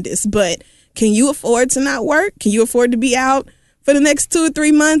tremendous, but can you afford to not work? Can you afford to be out for the next 2 or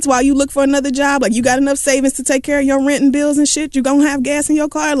 3 months while you look for another job? Like, you got enough savings to take care of your rent and bills and shit? You gonna have gas in your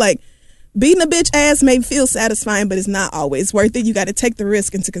car? Like, beating a bitch ass may feel satisfying, but it's not always worth it. You got to take the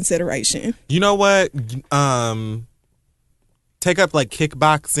risk into consideration. You know what? Take up like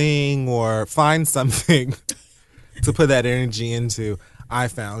kickboxing or find something to put that energy into. I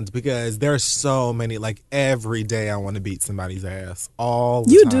found, because there's so many, like, every day I want to beat somebody's ass all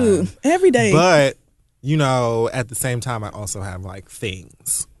the time. You do every day, but at the same time, I also have, like,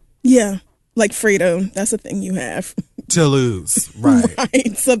 things. Yeah, like freedom. That's a thing you have to lose, right?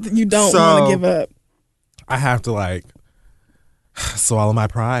 Right, something you don't want to give up. I have to, like, swallow my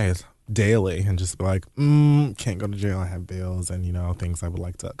pride daily and just be like, can't go to jail. I have bills and, things I would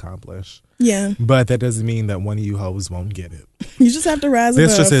like to accomplish. Yeah. But that doesn't mean that one of you hoes won't get it. You just have to rise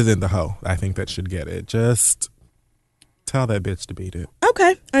This above. just isn't the hoe, I think, that should get it. Just tell that bitch to beat it.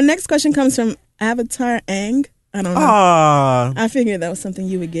 Okay. Our next question comes from Avatar Aang. I don't know. I figured that was something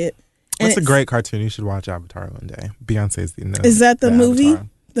you would get. That's a great cartoon. You should watch Avatar one day. Beyonce's the Is that the movie? Avatar.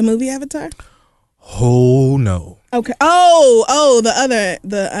 The movie Avatar? Oh, no. Okay. Oh,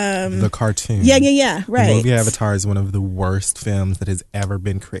 the cartoon. Yeah, right. The movie Avatar is one of the worst films that has ever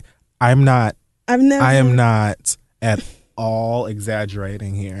been created. I am not at all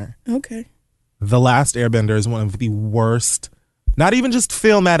exaggerating here. Okay. The Last Airbender is one of the worst, not even just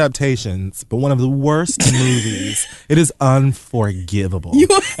film adaptations, but one of the worst movies. It is unforgivable.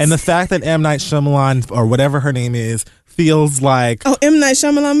 And the fact that M. Night Shyamalan, or whatever her name is, feels like... Oh, M. Night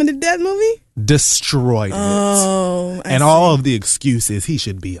Shyamalan did that movie? Destroyed it. Oh, and all of the excuses, he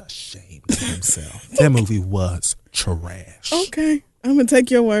should be ashamed of himself. That movie was trash. Okay. I'm going to take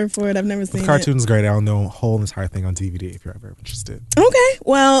your word for it. I've never seen it. The cartoon's great. I own the whole entire thing on DVD if you're ever interested. Okay.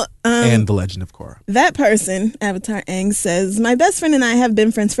 Well, and The Legend of Korra. That person, Avatar Aang, says, my best friend and I have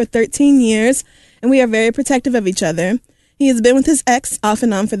been friends for 13 years, and we are very protective of each other. He has been with his ex off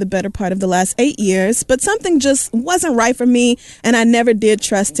and on for the better part of the last 8 years, but something just wasn't right for me, and I never did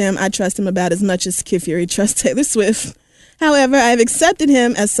trust him. I trust him about as much as Kid Fury trusts Taylor Swift. However, I have accepted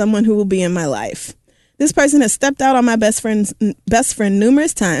him as someone who will be in my life. This person has stepped out on my best friend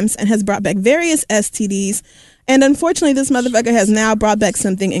numerous times and has brought back various STDs. And unfortunately, this motherfucker has now brought back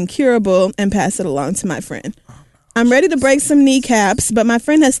something incurable and passed it along to my friend. I'm ready to break some kneecaps, but my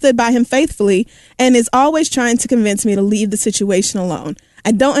friend has stood by him faithfully and is always trying to convince me to leave the situation alone.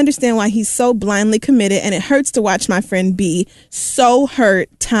 I don't understand why he's so blindly committed, and it hurts to watch my friend be so hurt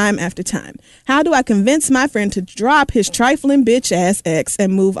time after time. How do I convince my friend to drop his trifling bitch-ass ex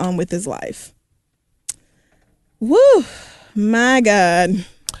and move on with his life? Woo, my God.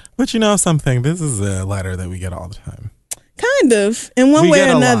 But you know something? This is a letter that we get all the time. Kind of, in one way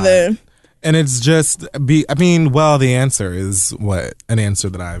or another. And it's just the answer is what? An answer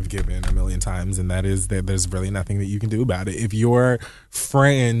that I've given a million times, and that is that there's really nothing that you can do about it. If your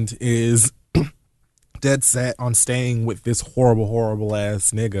friend is dead set on staying with this horrible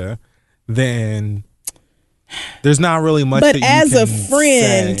ass nigga, then there's not really much but that you as can a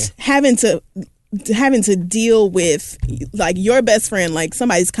friend say. having to deal with like your best friend, like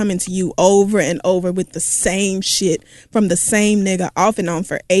somebody's coming to you over and over with the same shit from the same nigga off and on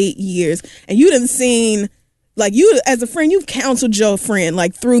for 8 years, and you done seen, like, you as a friend, you've counseled your friend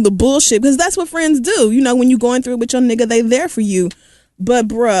like through the bullshit, because that's what friends do. You know, when you going through it with your nigga, they there for you. But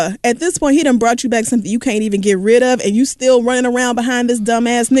bruh, at this point, he done brought you back something you can't even get rid of, and you still running around behind this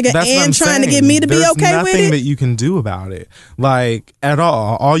dumbass nigga and trying to get me to be okay with it. There's nothing that you can do about it, like, at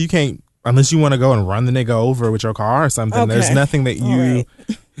all. All you can't, unless you want to go and run the nigga over with your car or something. Okay. There's nothing that you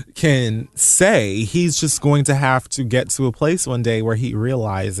can say. He's just going to have to get to a place one day where he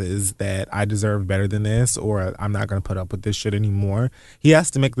realizes that I deserve better than this, or I'm not going to put up with this shit anymore. He has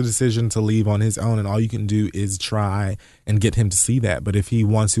to make the decision to leave on his own, and all you can do is try and get him to see that. But if he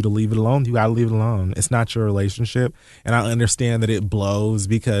wants you to leave it alone, you got to leave it alone. It's not your relationship. And I understand that it blows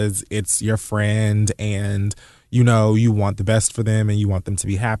because it's your friend and, you know, you want the best for them and you want them to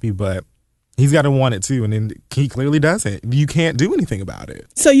be happy, but he's got to want it too, and then he clearly doesn't. You can't do anything about it.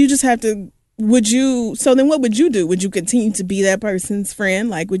 So you just have to. So then what would you do? Would you continue to be that person's friend?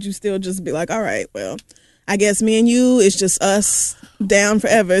 Like, would you still just be like, all right, well, I guess me and you, it's just us down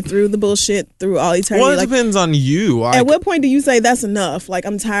forever through the bullshit, through all eternity? Well, it depends on you. At what point do you say that's enough? Like,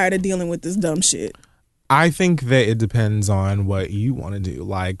 I'm tired of dealing with this dumb shit. I think that it depends on what you want to do.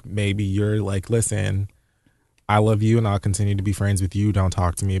 Like, maybe you're like, listen, I love you and I'll continue to be friends with you. Don't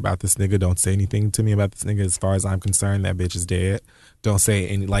talk to me about this nigga. Don't say anything to me about this nigga. As far as I'm concerned, that bitch is dead. Don't say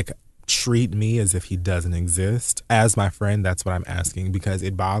any, like, treat me as if he doesn't exist. As my friend, that's what I'm asking, because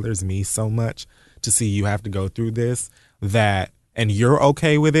it bothers me so much to see you have to go through this, that, and you're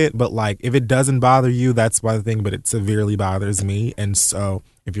okay with it, but like, if it doesn't bother you, that's one thing, but it severely bothers me. And so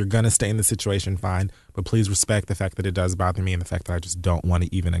if you're gonna stay in the situation, fine, but please respect the fact that it does bother me and the fact that I just don't want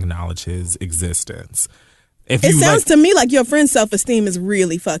to even acknowledge his existence. It sounds to me like your friend's self-esteem is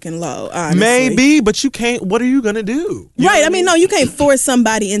really fucking low, honestly. Maybe, but you can't. What are you going to do? Right. I mean, no, you can't force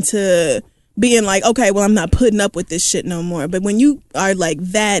somebody into being like, okay, well, I'm not putting up with this shit no more. But when you are like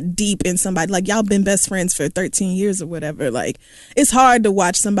that deep in somebody, like y'all been best friends for 13 years or whatever, like it's hard to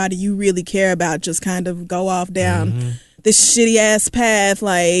watch somebody you really care about just kind of go off down this shitty ass path,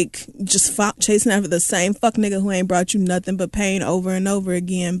 like just chasing after the same fuck nigga who ain't brought you nothing but pain over and over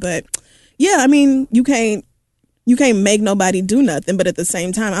again. But yeah, I mean, you can't make nobody do nothing, but at the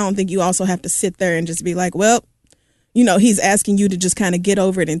same time, I don't think you also have to sit there and just be like, well, you know, he's asking you to just kind of get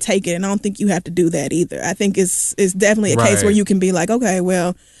over it and take it, and I don't think you have to do that either. I think it's definitely a case where you can be like, okay,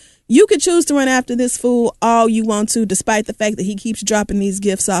 well, you could choose to run after this fool all you want to, despite the fact that he keeps dropping these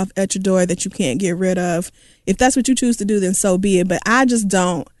gifts off at your door that you can't get rid of. If that's what you choose to do, then so be it. But I just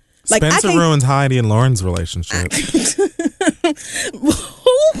don't. Like, Spencer ruined Heidi and Lauren's relationship.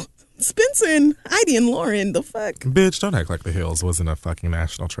 Who? Spencer and Heidi and Lauren, the fuck? Bitch, don't act like The Hills wasn't a fucking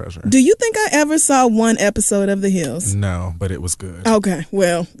national treasure. Do you think I ever saw one episode of The Hills? No, but it was good. Okay,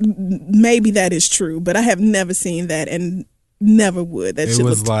 well, maybe that is true, but I have never seen that and never would. That shit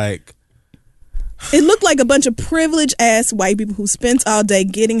was like... It looked like a bunch of privileged ass white people who spent all day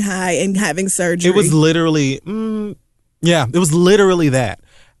getting high and having surgery. It was literally... it was literally that.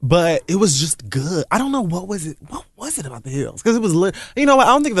 But it was just good. I don't know what was it about The Hills? Because it was you know what?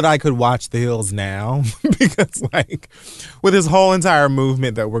 I don't think that I could watch The Hills now because like with this whole entire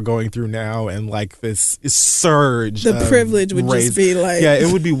movement that we're going through now and like this surge, the privilege would just be like, yeah,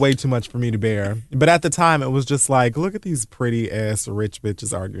 it would be way too much for me to bear. But at the time, it was just like, look at these pretty ass rich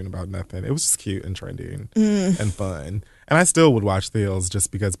bitches arguing about nothing. It was just cute and trendy and fun. And I still would watch The Hills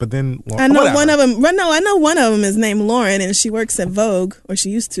just because. But then I know one of them. I know one of them is named Lauren, and she works at Vogue, or she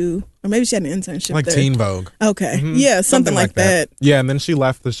used to, or maybe she had an internship like there. Teen Vogue. Okay, yeah, something like that. Yeah, and then she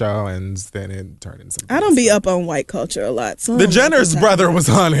left the show, and then it turned into something. I don't be up on white culture a lot. So the Jenner's brother was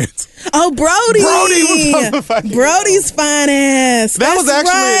on it. Oh, Brody! Brody was on the fucking Brody's fine ass. That was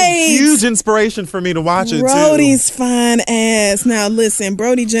actually a huge inspiration for me to watch it too. Brody's fine ass. Now listen,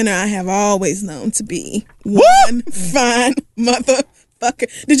 Brody Jenner, I have always known to be one fine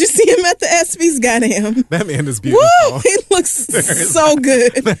motherfucker. Did you see him at the ESPYs? Goddamn. That man is beautiful. Woo! He looks so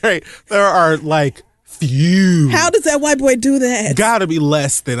good. There are like few. How does that white boy do that? Gotta be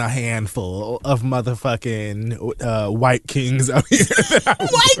less than a handful of motherfucking white kings out here.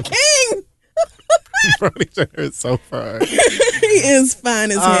 White king! Brody Jenner is so fun. He is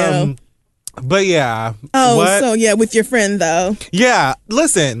fine as hell. But yeah. Oh, so yeah, with your friend though. Yeah,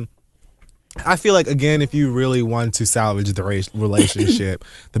 listen. I feel like, again, if you really want to salvage the relationship,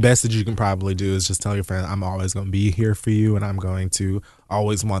 the best that you can probably do is just tell your friend, I'm always going to be here for you and I'm going to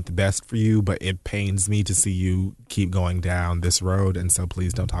always want the best for you, but it pains me to see you keep going down this road, and so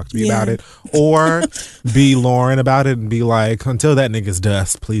please don't talk to me about it. Or be Lauren about it and be like, until that nigga's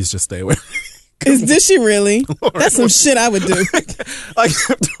dust, please just stay with me. Did she really? That's some shit I would do. Like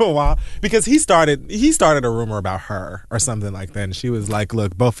after a while, because he started a rumor about her or something like that, and she was like,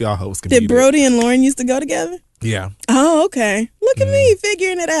 "Look, both y'all hoes can." Did Brody and Lauren used to go together? Yeah. Oh, okay. Look at me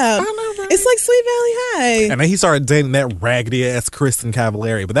figuring it out. I know, right? It's like Sweet Valley High. And then he started dating that raggedy ass Kristen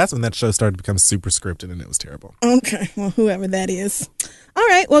Cavallari, but that's when that show started to become super scripted, and it was terrible. Okay, well, whoever that is. All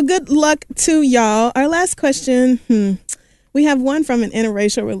right. Well, good luck to y'all. Our last question. We have one from an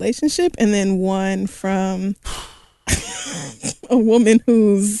interracial relationship and then one from a woman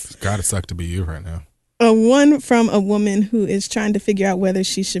who's... It's gotta suck to be you right now. One from a woman who is trying to figure out whether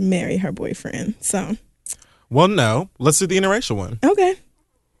she should marry her boyfriend. So... Well, no. Let's do the interracial one. Okay.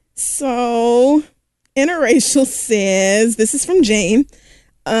 So, interracial says... This is from Jane,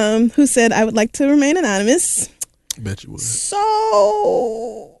 who said, I would like to remain anonymous. Bet you would.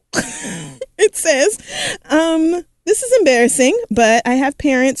 So... it says... This is embarrassing, but I have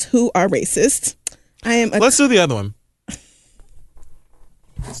parents who are racist. Let's do the other one.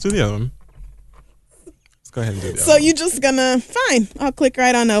 Let's do the other one. Let's go ahead and do the other one. So you just gonna... Fine. I'll click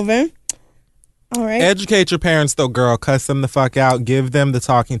right on over. All right. Educate your parents, though, girl. Cuss them the fuck out. Give them the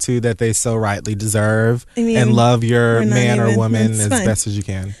talking to that they so rightly deserve. And love your man or woman as best as you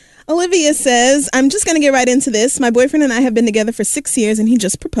can. Olivia says, I'm just going to get right into this. My boyfriend and I have been together for 6 years and he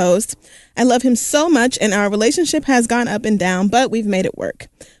just proposed. I love him so much and our relationship has gone up and down, but we've made it work.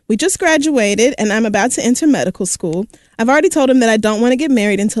 We just graduated and I'm about to enter medical school. I've already told him that I don't want to get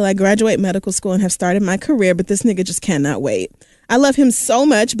married until I graduate medical school and have started my career, but this nigga just cannot wait. I love him so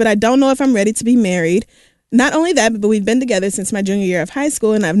much, but I don't know if I'm ready to be married. Not only that, but we've been together since my junior year of high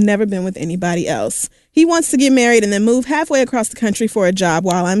school and I've never been with anybody else. He wants to get married and then move halfway across the country for a job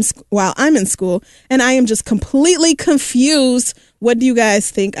while I'm in school, and I am just completely confused. What do you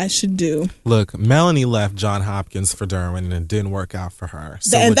guys think I should do? Look, Melanie left Johns Hopkins for Derwin and it didn't work out for her.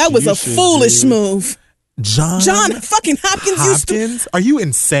 So and that was a foolish move. John fucking Hopkins used to... Are you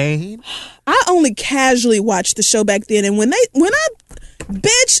insane? I only casually watched the show back then, and when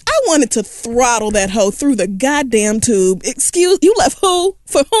bitch, I wanted to throttle that hoe through the goddamn tube. Excuse, you left who?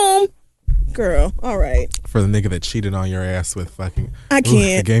 For whom? Girl, all right. For the nigga that cheated on your ass with fucking... I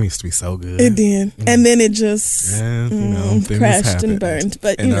can't. The game used to be so good. It did. And then it just crashed and burned.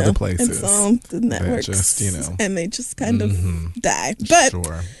 But, in other places. It's on the networks. Just, and they just kind of die. But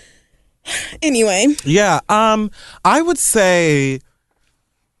anyway. Yeah, I would say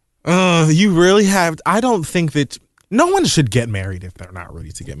you really have... I don't think that... No one should get married if they're not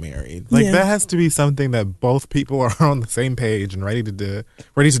ready to get married. Like that has to be something that both people are on the same page and ready to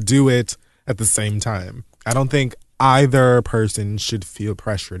do it at the same time. I don't think either person should feel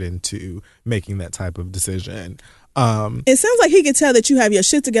pressured into making that type of decision. It sounds like he could tell that you have your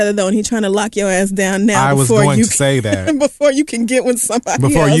shit together though, and he's trying to lock your ass down now. I was going to say that before you can get with somebody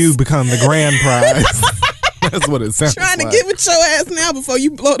before else. you become the grand prize. That's what it sounds trying like. to get with your ass now before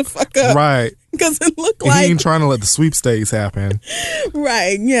you blow the fuck up. Right. Because it looked like... He ain't trying to let the sweepstakes happen.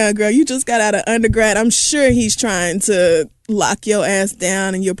 Right. Yeah, girl. You just got out of undergrad. I'm sure he's trying to lock your ass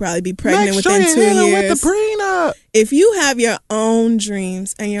down and you'll probably be pregnant within 2 years. With the prenup. If you have your own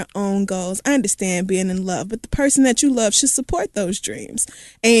dreams and your own goals, I understand being in love, but the person that you love should support those dreams.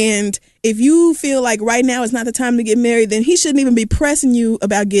 And if you feel like right now is not the time to get married, then he shouldn't even be pressing you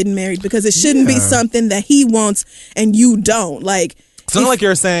about getting married because it shouldn't be something that he wants and you don't. Like, it's not like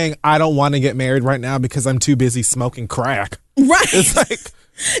you're saying, I don't want to get married right now because I'm too busy smoking crack. Right.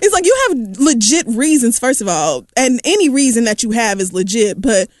 It's like you have legit reasons, first of all, and any reason that you have is legit,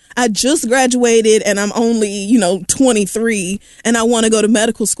 but I just graduated and I'm only, 23 and I want to go to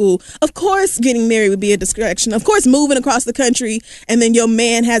medical school. Of course, getting married would be a distraction. Of course, moving across the country and then your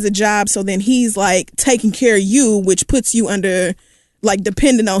man has a job. So then he's like taking care of you, which puts you under like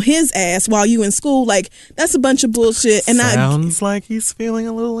depending on his ass while you in school. Like that's a bunch of bullshit. And sounds like he's feeling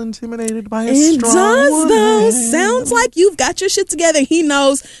a little intimidated by a strong woman. Though. Sounds like you've got your shit together. He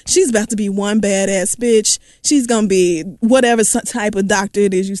knows she's about to be one badass bitch. She's gonna be whatever type of doctor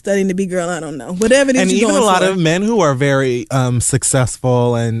it is you studying to be, girl. I don't know. Whatever it is. And even a lot of men who are very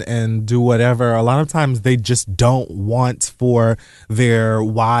successful and do whatever, a lot of times they just don't want for their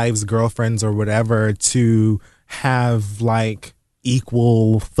wives, girlfriends, or whatever to have like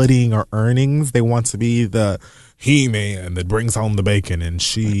equal footing or earnings. They want to be the He-Man that brings home the bacon and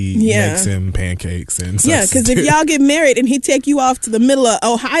she makes him pancakes and because if y'all get married and he take you off to the middle of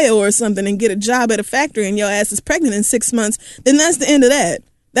Ohio or something and get a job at a factory and your ass is pregnant in 6 months, then that's the end of that.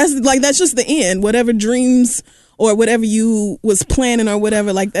 That's just the end. Whatever dreams or whatever you was planning or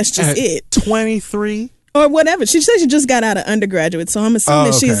whatever, like that's just it. 23 or whatever. She said she just got out of undergraduate, so I'm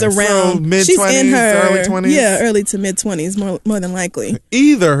assuming she's around. So mid-20s, she's in her early 20s. Yeah, early to mid 20s, more than likely.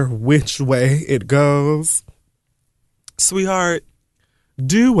 Either which way it goes, sweetheart,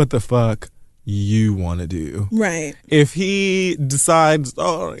 do what the fuck you want to do. Right. If he decides,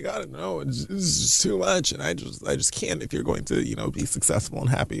 oh, I gotta know, it's just too much, and I just can't. If you're going to, be successful and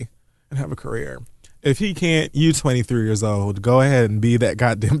happy and have a career. If he can't, you 23 years old, go ahead and be that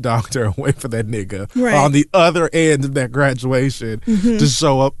goddamn doctor and wait for that nigga on the other end of that graduation to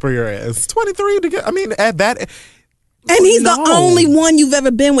show up for your ass. 23 to get, at that. And he's the only one you've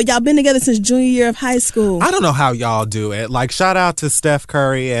ever been with. Y'all been together since junior year of high school. I don't know how y'all do it. Like, shout out to Steph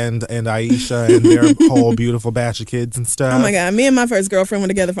Curry and Aisha and their whole beautiful batch of kids and stuff. Oh my God. Me and my first girlfriend were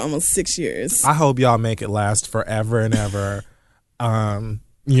together for almost 6 years. I hope y'all make it last forever and ever. And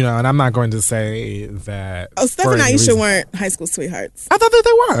I'm not going to say that. Oh, Steph and Aisha weren't high school sweethearts. I thought that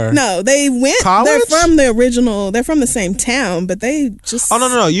they were. No, they went. College? They're from the same town, but they just. Oh,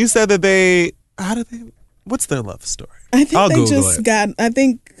 no. You said that how did they, what's their love story? I think I'll they Google just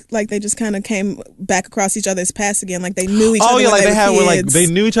it. they just kind of came back across each other's paths again. Like they knew each other. Oh yeah, when like they were kids. they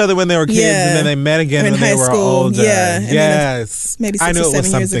knew each other when they were kids, and then they met again when they were older. Yeah, yes, maybe 6 I knew or it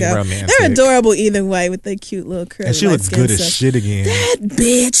was 7 years something ago. romantic. They're adorable either way with their cute little curly. And she looks good as shit again. That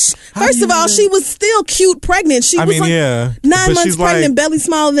bitch. First of all, she was still cute pregnant. She was 9 months pregnant, belly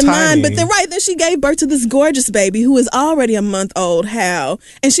smaller than mine. But then she gave birth to this gorgeous baby who is already a month old. How?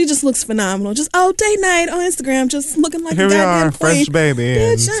 And she just looks phenomenal. Just date night on Instagram, just looking like here a goddamn queen. French baby.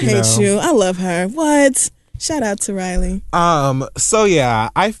 Bitch, I hate you. I love her. What? Shout out to Riley. So yeah,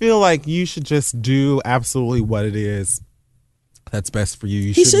 I feel like you should just do absolutely what it is that's best for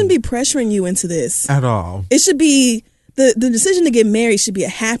you. He shouldn't be pressuring you into this at all. It should be the decision to get married should be a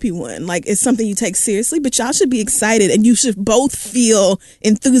happy one. Like it's something you take seriously, but y'all should be excited and you should both feel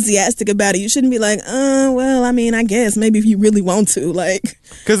enthusiastic about it. You shouldn't be like, I guess maybe if you really want to, like.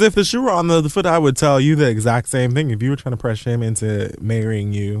 Because if the shoe were on the foot, I would tell you the exact same thing. If you were trying to pressure him into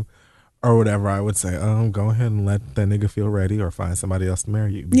marrying you or whatever, I would say, go ahead and let that nigga feel ready or find somebody else to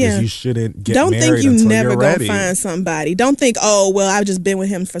marry you. Because you shouldn't get married until you're ready. Don't think you never gonna find somebody. Don't think, I've just been with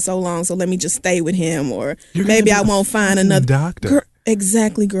him for so long, so let me just stay with him. Or maybe I won't find another doctor.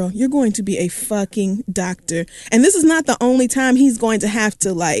 Exactly, girl. You're going to be a fucking doctor. And this is not the only time he's going to have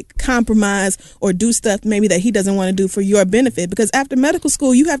to compromise or do stuff maybe that he doesn't want to do for your benefit. Because after medical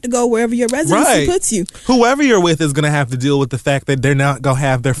school, you have to go wherever your residency puts you. Whoever you're with is going to have to deal with the fact that they're not going to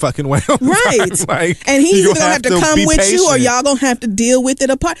have their fucking way on right. And he's either going to have to come with you or y'all going to have to deal with it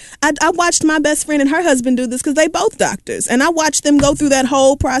apart. I watched my best friend and her husband do this because they both doctors. And I watched them go through that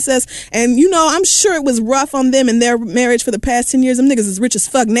whole process. And, I'm sure it was rough on them in their marriage for the past 10 years. Them niggas is rich as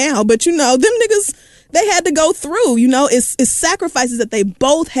fuck now, but them niggas, they had to go through, it's sacrifices that they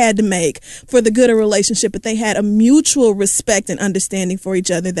both had to make for the good of relationship, but they had a mutual respect and understanding for each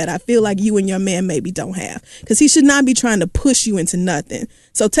other that I feel like you and your man maybe don't have, because he should not be trying to push you into nothing.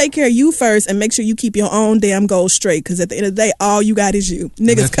 So take care of you first and make sure you keep your own damn goals straight, because at the end of the day, all you got is you.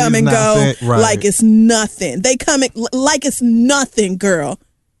 Niggas come and go like it's nothing. They come like it's nothing, girl.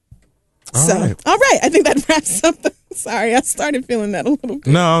 All right. I think that wraps up sorry, I started feeling that a little bit.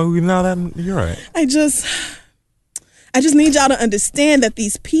 No, that you're right. I just need y'all to understand that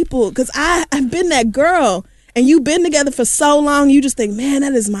these people, because I've been that girl, and you've been together for so long, you just think, man,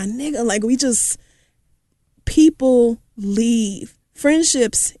 that is my nigga. Like, people leave.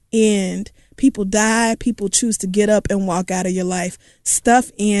 Friendships end. People die. People choose to get up and walk out of your life.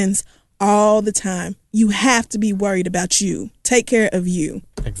 Stuff ends all the time. You have to be worried about you. Take care of you.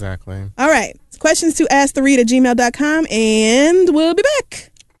 Exactly. All right. Questions to asktheread@gmail.com, and we'll be back.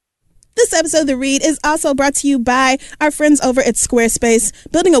 This episode of The Read is also brought to you by our friends over at Squarespace.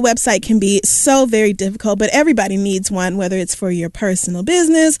 Building a website can be so very difficult, but everybody needs one, whether it's for your personal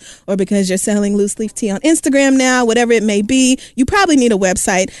business or because you're selling loose leaf tea on Instagram now, whatever it may be, you probably need a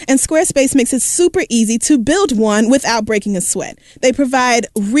website, and Squarespace makes it super easy to build one without breaking a sweat. They provide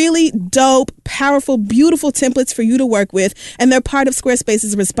really dope, powerful, beautiful templates for you to work with, and they're part of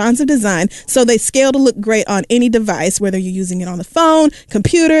Squarespace's responsive design, so they scale to look great on any device, whether you're using it on the phone,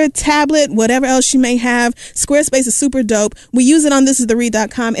 computer, tablet, whatever else you may have. Squarespace is super dope. We use it on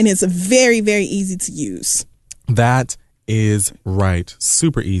thisistheread.com, and it's very, very easy to use. That is right.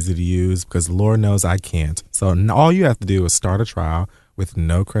 Super easy to use because Lord knows I can't. So all you have to do is start a trial with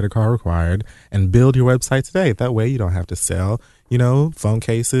no credit card required and build your website today. That way you don't have to sell, phone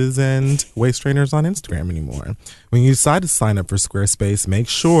cases and waist trainers on Instagram anymore. When you decide to sign up for Squarespace, make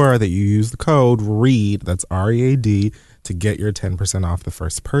sure that you use the code READ, that's READ, to get your 10% off the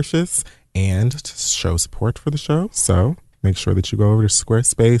first purchase and to show support for the show. So make sure that you go over to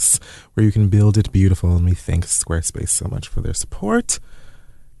Squarespace where you can build it beautiful. And we thank Squarespace so much for their support.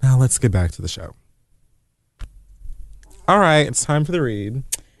 Now let's get back to the show. All right, it's time for the read.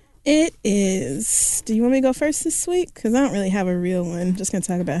 It is. Do you want me to go first this week? Because I don't really have a real one. I'm just going to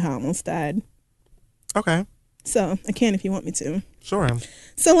talk about how I almost died. Okay. So I can if you want me to. Sure.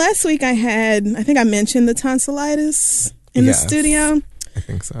 So last week I think I mentioned the tonsillitis in the studio. I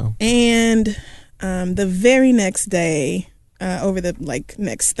think so. And the very next day, over the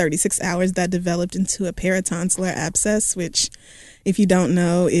next 36 hours, that developed into a paratonsillar abscess, which, if you don't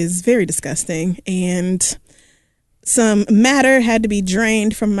know, is very disgusting. And some matter had to be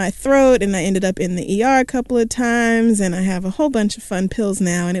drained from my throat, and I ended up in the ER a couple of times, and I have a whole bunch of fun pills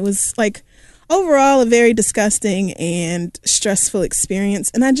now. And it was overall a very disgusting and stressful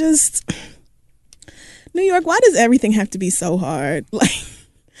experience. And New York, why does everything have to be so hard?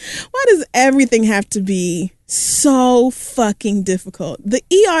 Why does everything have to be so fucking difficult? The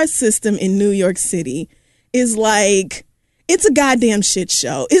ER system in New York City is it's a goddamn shit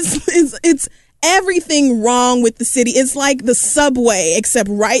show. It's everything wrong with the city. It's like the subway, except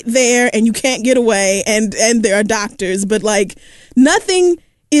right there and you can't get away and there are doctors, but nothing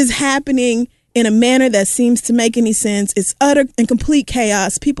is happening in a manner that seems to make any sense. It's utter and complete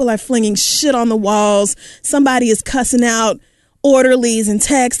chaos. People are flinging shit on the walls. Somebody is cussing out orderlies and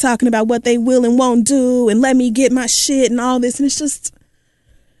texts talking about what they will and won't do and let me get my shit and all this. And it's just,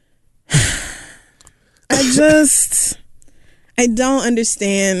 I don't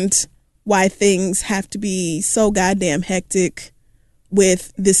understand why things have to be so goddamn hectic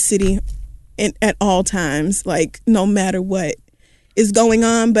with this city at all times, no matter what is going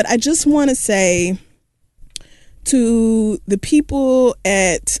on. But I just want to say to the people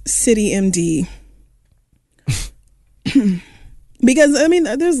at City MD, because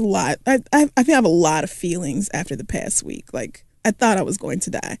there's a lot. I have a lot of feelings after the past week. I thought I was going to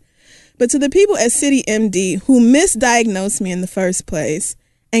die. But to the people at City MD who misdiagnosed me in the first place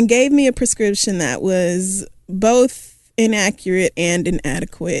and gave me a prescription that was both inaccurate and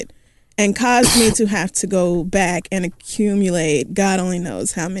inadequate and caused me to have to go back and accumulate God only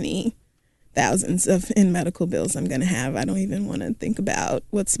knows how many thousands in medical bills I'm going to have. I don't even want to think about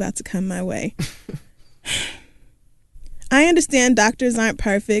what's about to come my way. I understand doctors aren't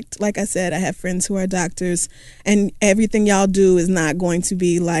perfect. Like I said, I have friends who are doctors, and everything y'all do is not going to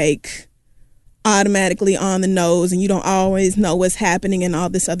be automatically on the nose, and you don't always know what's happening and all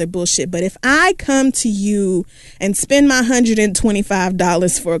this other bullshit. But if I come to you and spend my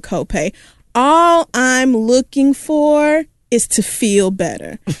 $125 for a copay, all I'm looking for is to feel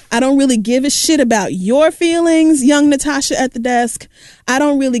better. I don't really give a shit about your feelings, young Natasha at the desk. I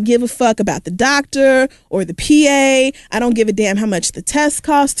don't really give a fuck about the doctor or the PA. I don't give a damn how much the test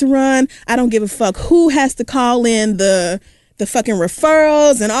costs to run. I don't give a fuck who has to call in the fucking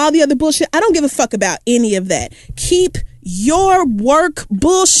referrals and all the other bullshit. I don't give a fuck about any of that. Keep your work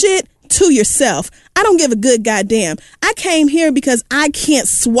bullshit to yourself. I don't give a good goddamn. I came here because I can't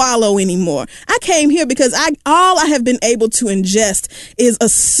swallow anymore. I came here because all I have been able to ingest is a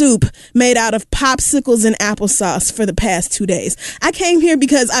soup made out of popsicles and applesauce for the past 2 days. I came here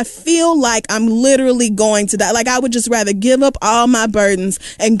because I feel like I'm literally going to die. I would just rather give up all my burdens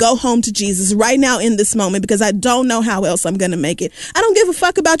and go home to Jesus right now in this moment because I don't know how else I'm going to make it. I don't give a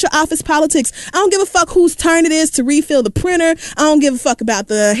fuck about your office politics. I don't give a fuck whose turn it is to refill the printer. I don't give a fuck about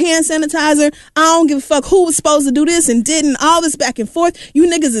the hand sanitizer. I don't give a fuck who was supposed to do this and didn't. All this back and forth. You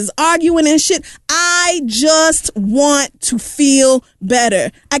niggas is arguing and shit. I just want to feel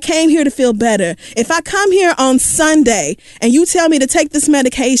better. I came here to feel better. If I come here on Sunday and you tell me to take this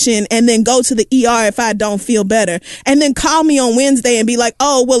medication and then go to the ER if I don't feel better, and then call me on Wednesday and be like,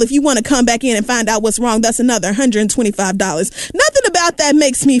 oh, well, if you want to come back in and find out what's wrong, that's another $125. Nothing about that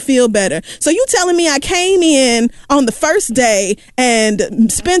makes me feel better. So you telling me I came in on the first day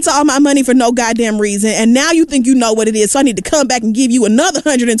and spent all my money for no goddamn reason, and now you think you know what it is, so I need to come back and give you another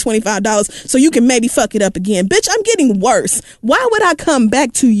 $125 so you can maybe fuck it up again. Bitch, I'm getting worse. Why would I come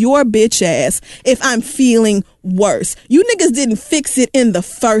back to your bitch ass if I'm feeling worse. You niggas didn't fix it in the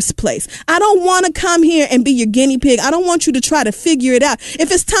first place. I don't want to come here and be your guinea pig. I don't want you to try to figure it out.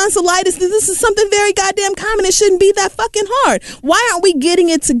 If it's tonsillitis, then this is something very goddamn common. It shouldn't be that fucking hard. Why aren't we getting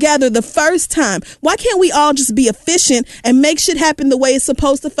it together the first time? Why can't we all just be efficient and make shit happen the way it's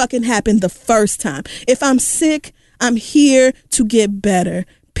supposed to fucking happen the first time? If I'm sick, I'm here to get better.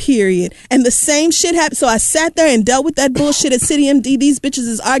 Period. And the same shit happened. So I sat there and dealt with that bullshit at City MD. These bitches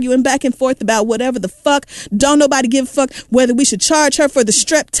is arguing back and forth about whatever the fuck. Don't nobody give a fuck whether we should charge her for the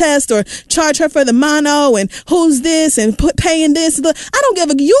strep test or charge her for the mono and who's this and paying this. I don't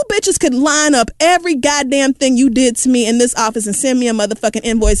give a. You bitches could line up every goddamn thing you did to me in this office and send me a motherfucking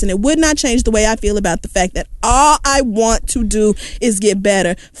invoice, and it would not change the way I feel about the fact that all I want to do is get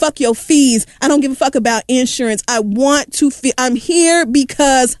better. Fuck your fees. I don't give a fuck about insurance. I want to feel. I'm here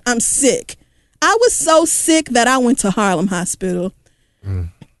because I'm sick. I was so sick that I went to Harlem Hospital. And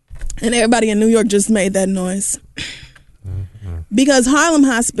everybody in New York just made that noise. Because Harlem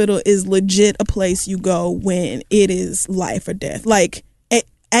Hospital is legit a place you go when it is life or death. Like,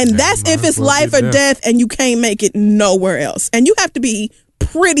 and that's if it's life or death and you can't make it nowhere else. And you have to be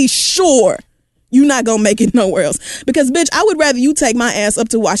pretty sure you're not gonna make it nowhere else. Because, bitch, I would rather you take my ass up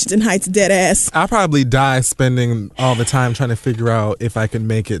to Washington Heights dead ass. I'll probably die spending all the time trying to figure out if I can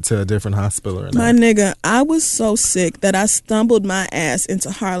make it to a different hospital or not. My nigga, I was so sick that I stumbled my ass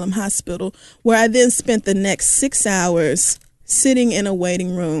into Harlem Hospital, where I then spent the next 6 hours sitting in a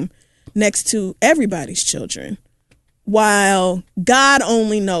waiting room next to everybody's children, while God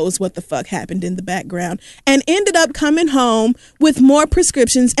only knows what the fuck happened in the background, and ended up coming home with more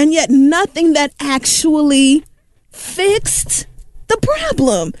prescriptions and yet nothing that actually fixed the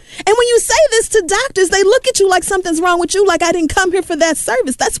problem. And when you say this to doctors, they look at you like something's wrong with you, like I didn't come here for that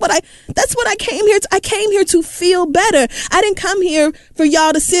service. That's what I came here to. I came here to feel better. I didn't come here for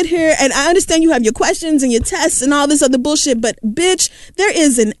y'all to sit here, and I understand you have your questions and your tests and all this other bullshit, but bitch, there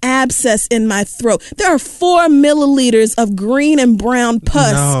is an abscess in my throat. There are 4 milliliters of green and brown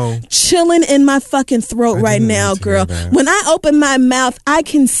pus chilling in my fucking throat right now, girl. When I open my mouth, I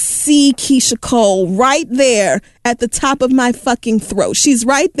can see Keisha Cole right there at the top of my fucking throat. She's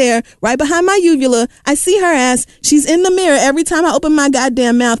right there, right behind my uvula. I see her ass. She's in the mirror every time I open my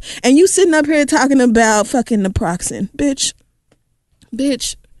goddamn mouth. And you sitting up here talking about fucking naproxen. Bitch,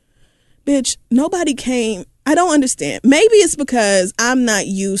 nobody came. I don't understand. Maybe it's because I'm not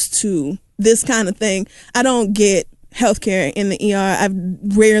used to this kind of thing. I don't get healthcare in the ER. I've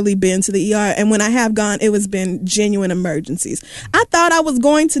rarely been to the ER, and when I have gone, it has been genuine emergencies. I thought I was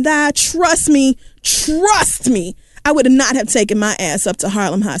going to die. Trust me, I would not have taken my ass up to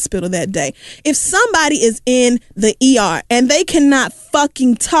Harlem Hospital that day. If somebody is in the ER and they cannot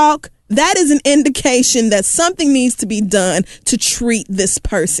fucking talk, that is an indication that something needs to be done to treat this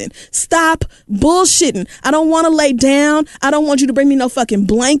person. Stop bullshitting. I don't want to lay down. I don't want you to bring me no fucking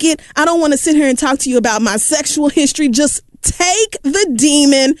blanket. I don't want to sit here and talk to you about my sexual history. Just take the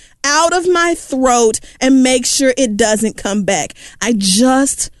demon out of my throat and make sure it doesn't come back. I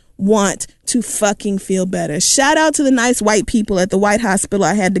just want to fucking feel better. Shout out to the nice white people at the white hospital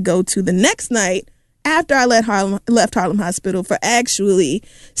I had to go to the next night after I left Harlem Hospital for actually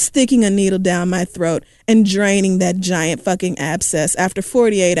sticking a needle down my throat and draining that giant fucking abscess after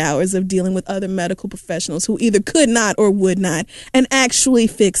 48 hours of dealing with other medical professionals who either could not or would not, and actually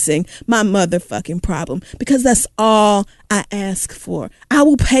fixing my motherfucking problem. Because that's all I ask for. I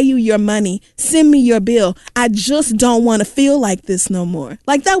will pay you your money. Send me your bill. I just don't want to feel like this no more.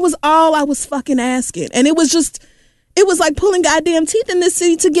 Like, that was all I was fucking asking. And it was like pulling goddamn teeth in this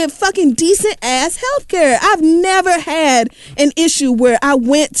city to get fucking decent ass healthcare. I've never had an issue where I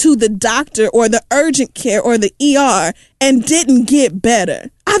went to the doctor or the urgent care or the ER and didn't get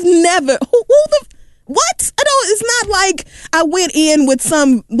better. I've never. What? It's not like I went in with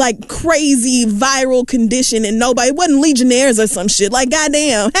some like crazy viral condition and it wasn't Legionnaires or some shit. Like,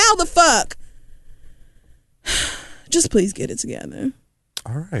 goddamn, how the fuck? Just please get it together.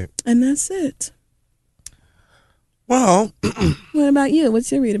 All right. And that's it. Well, what about you?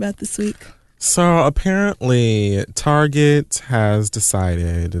 What's your read about this week? So apparently Target has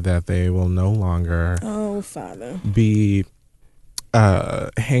decided that they will no longer be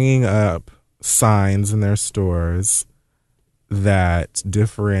hanging up signs in their stores that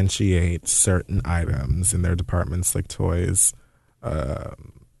differentiate certain items in their departments, like toys,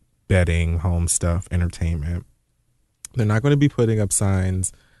 bedding, home stuff, entertainment. They're not going to be putting up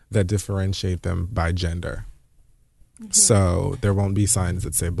signs that differentiate them by gender. Mm-hmm. So there won't be signs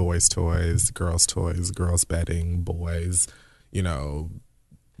that say boys' toys, girls' bedding, boys,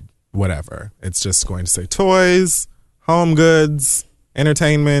 whatever. It's just going to say toys, home goods,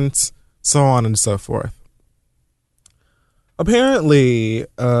 entertainment, so on and so forth. Apparently,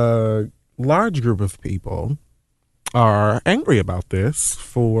 a large group of people are angry about this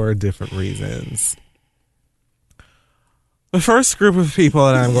for different reasons. The first group of people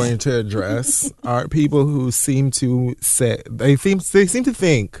that I'm going to address are people who seem to say they seem to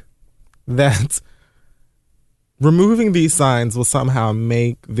think that removing these signs will somehow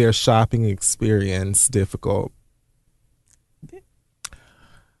make their shopping experience difficult.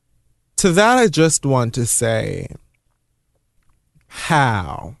 To that, I just want to say,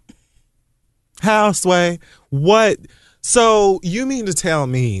 how? How, Sway? What? So you mean to tell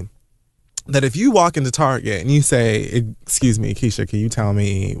me that if you walk into Target and you say, excuse me, Keisha, can you tell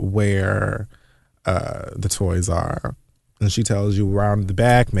me where the toys are? And she tells you around the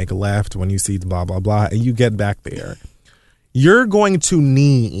back, make a left when you see the blah, blah, blah, and you get back there. You're going to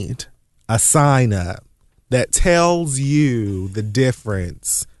need a sign up that tells you the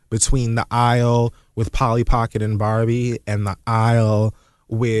difference between the aisle with Polly Pocket and Barbie and the aisle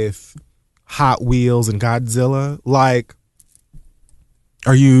with Hot Wheels and Godzilla. Like,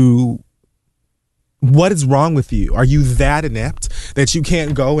 what is wrong with you? Are you that inept that you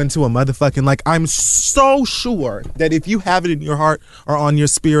can't go into a motherfucking, like, I'm so sure that if you have it in your heart or on your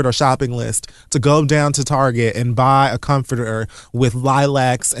spirit or shopping list to go down to Target and buy a comforter with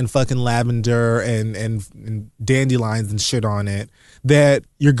lilacs and fucking lavender and dandelions and shit on it, that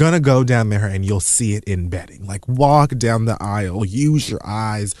you're gonna go down there and you'll see it in bedding. Like, walk down the aisle, use your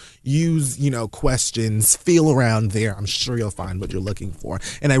eyes, use, questions, feel around there. I'm sure you'll find what you're looking for.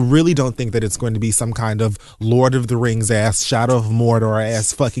 And I really don't think that it's going to be some kind of Lord of the Rings ass, Shadow of Mordor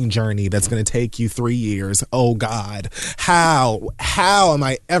ass fucking journey that's going to take you 3 years. Oh God. How am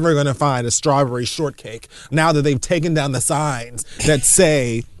I ever going to find a strawberry shortcake now that they've taken down the signs that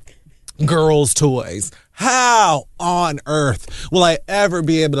say girls' toys? How on earth will I ever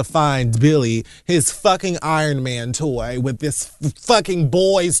be able to find Billy his fucking Iron Man toy with this fucking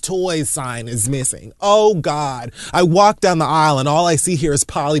boys' toys sign is missing? Oh God. I walk down the aisle and all I see here is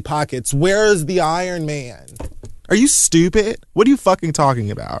Polly Pockets. Where's the Iron Man? Are you stupid? What are you fucking talking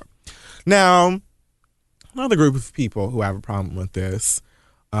about? Now, another group of people who have a problem with this,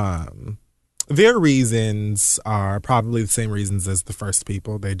 their reasons are probably the same reasons as the first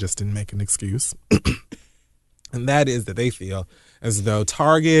people. They just didn't make an excuse. And that is that they feel as though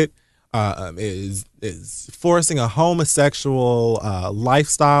Target is forcing a homosexual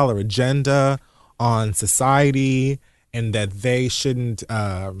lifestyle or agenda on society, and that they shouldn't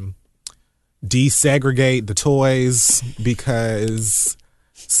desegregate the toys because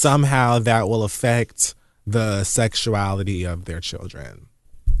somehow that will affect the sexuality of their children.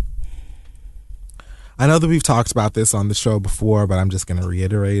 I know that we've talked about this on the show before, but I'm just going to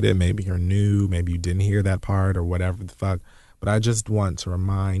reiterate it. Maybe you're new, maybe you didn't hear that part or whatever the fuck. But I just want to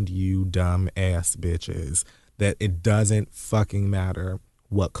remind you dumb ass bitches that it doesn't fucking matter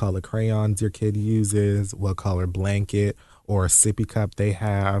what color crayons your kid uses, what color blanket or a sippy cup they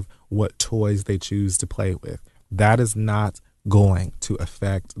have, what toys they choose to play with. That is not going to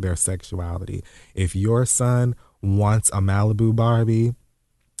affect their sexuality. If your son wants a Malibu Barbie,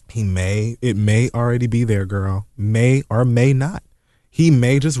 it may already be there, girl. May or may not. He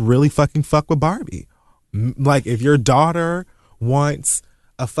may just really fucking fuck with Barbie. Like, if your daughter wants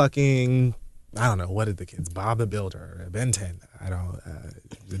a fucking, I don't know, what did the kids, Bob the Builder, Ben 10,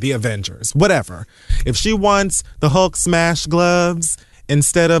 the Avengers, whatever. If she wants the Hulk smash gloves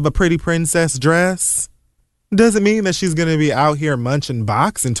instead of a pretty princess dress, doesn't mean that she's going to be out here munching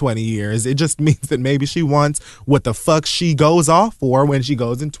box in 20 years. It just means that maybe she wants what the fuck she goes off for when she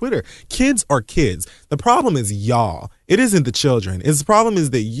goes in Twitter. Kids are kids. The problem is y'all. It isn't the children. The problem is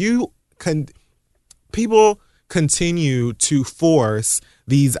that people continue to force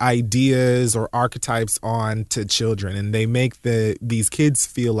these ideas or archetypes on to children, and they make these kids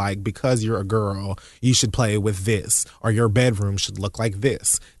feel like because you're a girl, you should play with this, or your bedroom should look like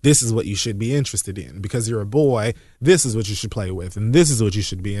this. This is what you should be interested in. Because you're a boy, this is what you should play with, and this is what you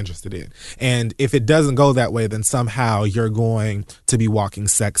should be interested in. And if it doesn't go that way, then somehow you're going to be walking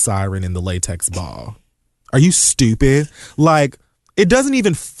sex siren in the latex ball. Are you stupid? Like, it doesn't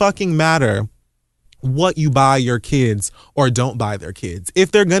even fucking matter what you buy your kids or don't buy their kids.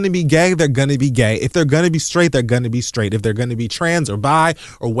 If they're going to be gay, they're going to be gay. If they're going to be straight, they're going to be straight. If they're going to be trans or bi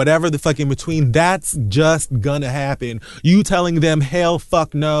or whatever the fuck in between, that's just going to happen. You telling them, hell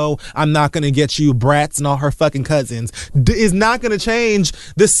fuck no, I'm not going to get you Bratz and all her fucking cousins is not going to change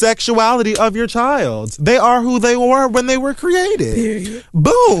the sexuality of your child. They are who they were when they were created. Period.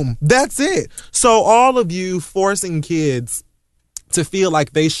 Boom. That's it. So all of you forcing kids to feel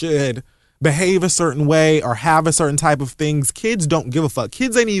like they should behave a certain way or have a certain type of things, kids don't give a fuck.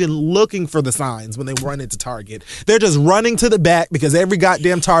 Kids ain't even looking for the signs when they run into Target. They're just running to the back because every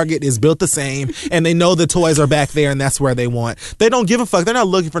goddamn Target is built the same and they know the toys are back there and that's where they want. They don't give a fuck. They're not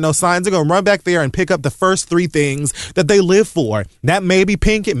looking for no signs. They're going to run back there and pick up the first 3 things that they live for. That may be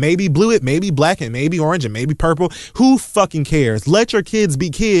pink, it may be blue, it may be black, it may be orange, it may be purple. Who fucking cares? Let your kids be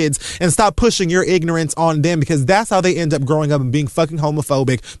kids and stop pushing your ignorance on them, because that's how they end up growing up and being fucking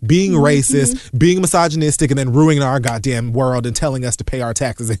homophobic, being racist, being misogynistic, and then ruining our goddamn world and telling us to pay our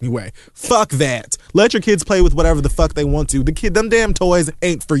taxes anyway. Fuck that. Let your kids play with whatever the fuck they want to. Them damn toys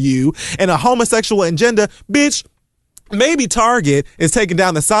ain't for you. And a homosexual agenda, bitch, maybe Target is taking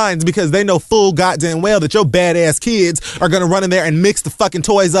down the signs because they know full goddamn well that your badass kids are going to run in there and mix the fucking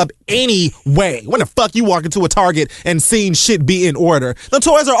toys up anyway. When the fuck you walk into a Target and seeing shit be in order? The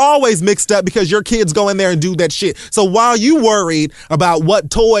toys are always mixed up because your kids go in there and do that shit. So while you worried about what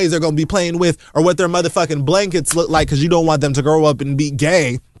toys they're going to be playing with or what their motherfucking blankets look like because you don't want them to grow up and be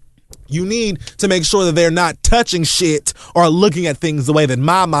gay, you need to make sure that they're not touching shit or looking at things the way that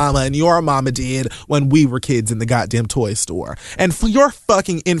my mama and your mama did when we were kids in the goddamn toy store. And for your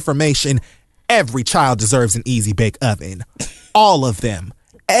fucking information, every child deserves an Easy Bake Oven. All of them.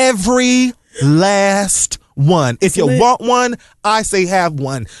 Every last one. If you want one, I say have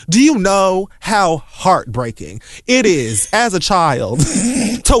one. Do you know how heartbreaking it is as a child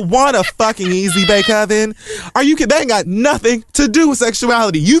to want a fucking Easy Bake Oven? Are you kidding? That ain't got nothing to do with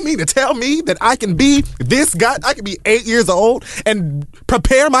sexuality. You mean to tell me that I can be I can be 8 years old and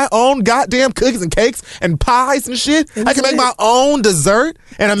prepare my own goddamn cookies and cakes and pies and shit? I can make my own dessert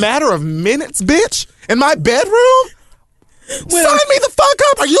in a matter of minutes, bitch, in my bedroom? Sign me the fuck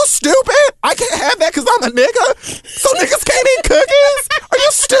up. Are you stupid? I can't have that because I'm a nigga. So niggas can't eat cookies? Are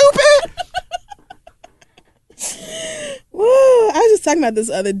you stupid? Woo, I was just talking about this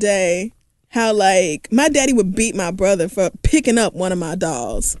other day, how like my daddy would beat my brother for picking up one of my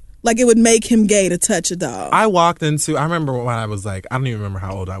dolls. Like it would make him gay to touch a doll. I remember when I was like, I don't even remember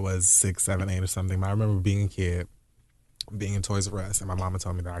how old I was, 6, 7, 8 or something. But I remember being a kid, being in Toys R Us, and my mama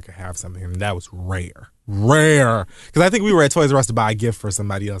told me that I could have something, and that was rare. Because I think we were at Toys R Us to buy a gift for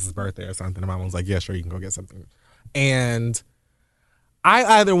somebody else's birthday or something, and mama was like, yeah, sure, you can go get something. And I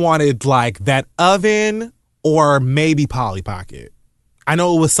either wanted like that oven or maybe Polly Pocket. I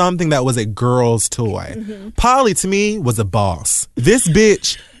know it was something that was a girl's toy. Mm-hmm. Polly, to me, was a boss. This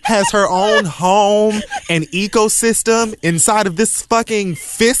bitch has her own home and ecosystem inside of this fucking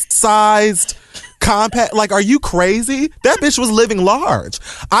fist-sized compact. Like, are you crazy? That bitch was living large.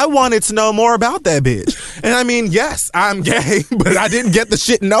 I wanted to know more about that bitch. And I mean, yes, I'm gay, but I didn't get the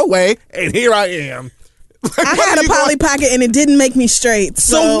shit no way, and here I am. Like, I had a Polly Pocket and it didn't make me straight.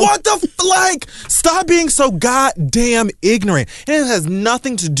 So what the stop being so goddamn ignorant. And it has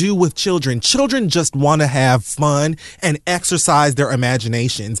nothing to do with children. Children just want to have fun and exercise their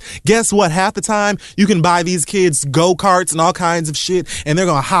imaginations. Guess what? Half the time you can buy these kids go-karts and all kinds of shit, and they're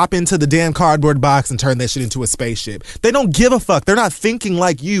gonna hop into the damn cardboard box and turn that shit into a spaceship. They don't give a fuck. They're not thinking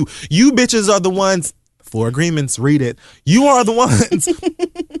like you. You bitches are the ones, 4 Agreements, read it. You are the ones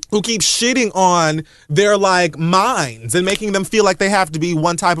who keep shitting on their like minds and making them feel like they have to be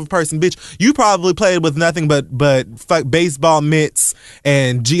one type of person. Bitch, you probably played with nothing but baseball mitts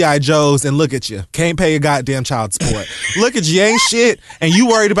and G.I. Joes, and look at you. Can't pay a goddamn child support. Look at you, ain't shit, and you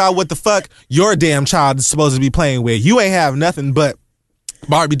worried about what the fuck your damn child is supposed to be playing with. You ain't have nothing but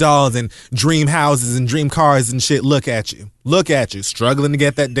Barbie dolls and dream houses and dream cars and shit. Look at you. Look at you, struggling to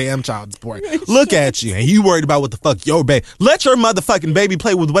get that damn child support. Look at you, and you worried about what the fuck your baby. Let your motherfucking baby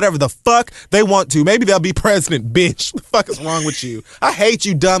play with whatever the fuck they want to. Maybe they'll be president, bitch. What the fuck is wrong with you? I hate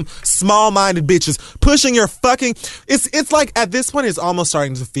you dumb, small-minded bitches pushing your fucking... It's like, at this point, it's almost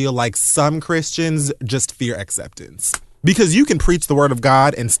starting to feel like some Christians just fear acceptance. Because you can preach the word of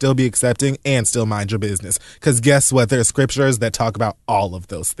God and still be accepting and still mind your business. Because guess what? There are scriptures that talk about all of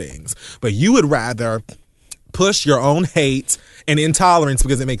those things. But you would rather push your own hate and intolerance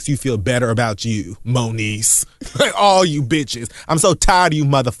because it makes you feel better about you, Moniece. All you bitches. I'm so tired of you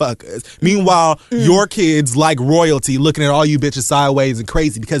motherfuckers. Meanwhile, your kids like royalty, looking at all you bitches sideways and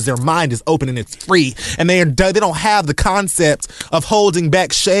crazy because their mind is open and it's free. And they don't have the concept of holding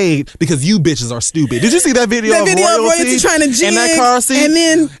back shade because you bitches are stupid. Did you see that video of royalty trying to jig in that car seat?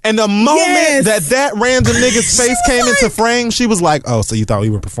 And the moment that random nigga's face came into frame, she was like, oh, so you thought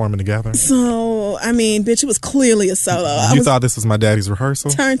we were performing together? So, I mean, bitch, it was clearly a solo. I You was thought this was my daddy's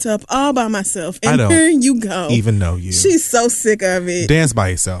rehearsal? turned up all by myself. I And don't here you go. even know you. She's so sick of it. Dance by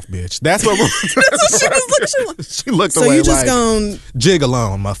yourself, bitch. That's what That's what she was looking like. she looked So away you just like, gonna jig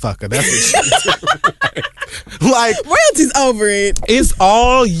alone, motherfucker. That's what she like, royalties over it. it's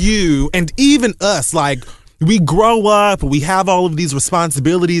all you and even us. Like, we grow up, we have all of these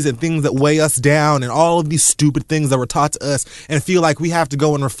responsibilities and things that weigh us down and all of these stupid things that were taught to us and feel like we have to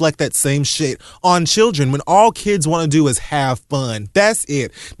go and reflect that same shit on children when all kids want to do is have fun. That's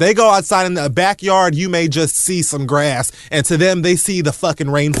it. They go outside in the backyard, you may just see some grass, and to them, they see the fucking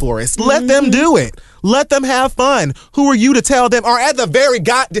rainforest. Let them do it. Let them have fun. Who are you to tell them? Or at the very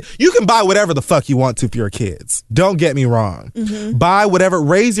you can buy whatever the fuck you want to for your kids. Don't get me wrong. Buy whatever,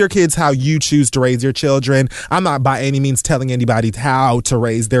 raise your kids how you choose to raise your children. I'm not by any means telling anybody how to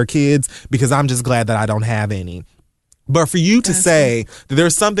raise their kids because I'm just glad that I don't have any. But for you to say that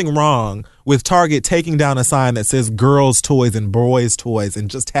there's something wrong with Target taking down a sign that says girls' toys and boys' toys and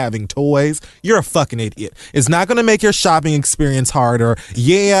just having toys, you're a fucking idiot. It's not going to make your shopping experience harder.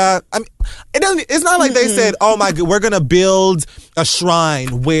 Yeah, I mean, it's not like they said, oh my God, we're going to build a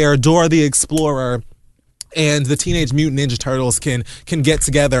shrine where Dora the Explorer and the Teenage Mutant Ninja Turtles can get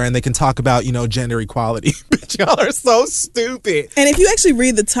together and they can talk about, gender equality. Bitch, y'all are so stupid. And if you actually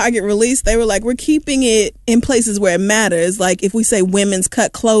read the Target release, they were like, we're keeping it in places where it matters. Like if we say women's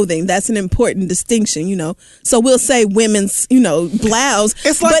cut clothing, that's an important distinction, So we'll say women's, blouse.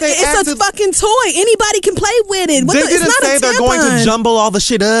 It's like but it's a fucking toy. Anybody can play with it. They didn't say they're going to jumble all the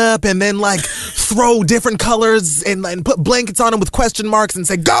shit up and then throw different colors and put blankets on them with question marks and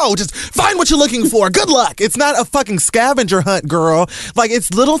say, go, just find what you're looking for. Good luck. It's not a fucking scavenger hunt, girl. Like,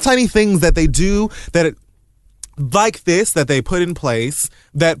 it's little tiny things that they do that they put in place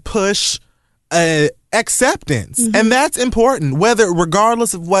that push acceptance. And that's important,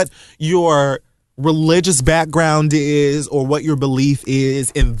 regardless of what your religious background is or what your belief is.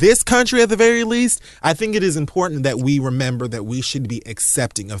 In this country, at the very least, I think it is important that we remember that we should be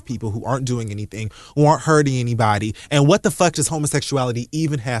accepting of people who aren't doing anything, who aren't hurting anybody. And what the fuck does homosexuality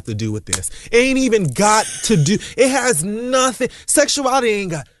even have to do with this? It ain't even got to do, it has nothing, sexuality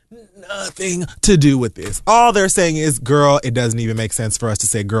ain't got nothing to do with this. All they're saying is, girl, it doesn't even make sense for us to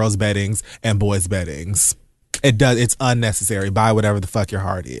say girls' beddings and boys' beddings. It's unnecessary. Buy whatever the fuck your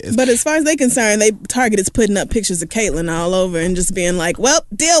heart is. But as far as they're concerned, Target is putting up pictures of Caitlyn all over and just being like, well,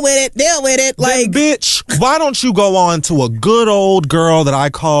 deal with it. Like, then, bitch, why don't you go on to a good old girl that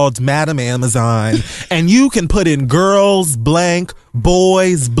I called Madam Amazon and you can put in girls blank,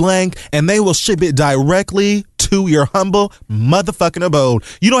 boys blank, and they will ship it directly to your humble motherfucking abode.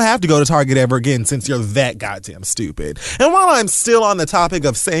 You don't have to go to Target ever again since you're that goddamn stupid. And while I'm still on the topic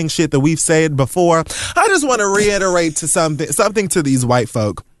of saying shit that we've said before, I just want to reiterate to something to these white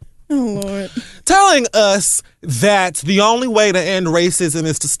folk. Oh, Lord. Telling us that the only way to end racism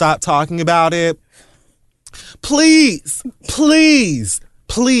is to stop talking about it. Please,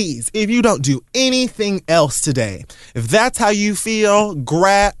 if you don't do anything else today, if that's how you feel,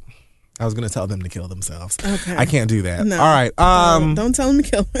 I was going to tell them to kill themselves. Okay. I can't do that. No. All right. Don't tell them to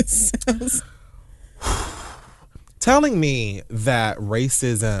kill themselves. Telling me that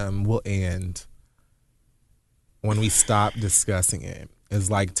racism will end when we stop discussing it is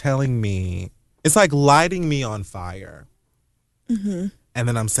like telling me, it's like lighting me on fire. And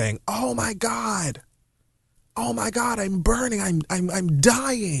then I'm saying, oh my God, I'm burning. I'm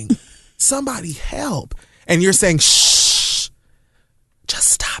dying. Somebody help. And you're saying, shh, just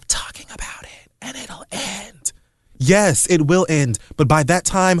stop talking about it and it'll end. Yes, it will end. But by that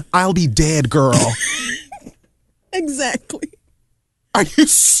time, I'll be dead, girl. Exactly. Are you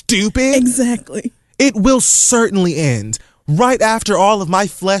stupid? Exactly. It will certainly end right after all of my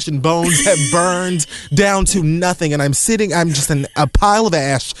flesh and bones have burned down to nothing and I'm just a pile of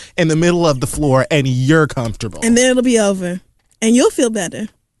ash in the middle of the floor and you're comfortable. And then it'll be over. And you'll feel better.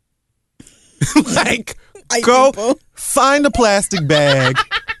 Go find a plastic bag,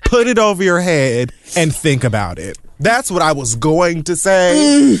 put it over your head, and think about it. That's what I was going to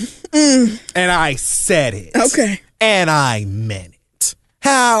say. And I said it. Okay. And I meant it.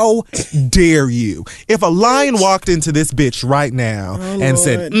 How dare you? If a lion walked into this bitch right now and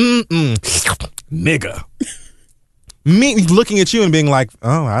said, nigga. Me looking at you and being like,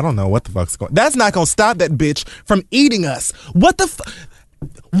 oh, I don't know what the fuck's going on. That's not going to stop that bitch from eating us. What the fuck?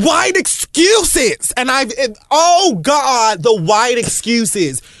 White excuses. And oh God, the white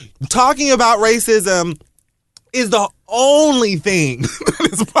excuses. Talking about racism is the only thing that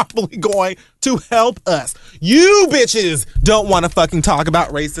is probably going to help us. You bitches don't want to fucking talk about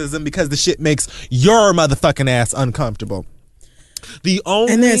racism because the shit makes your motherfucking ass uncomfortable.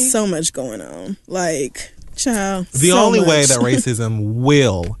 And there's so much going on. Like, Child, The so only much. way that racism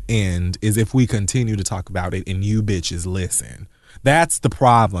will end is if we continue to talk about it and you bitches listen. That's the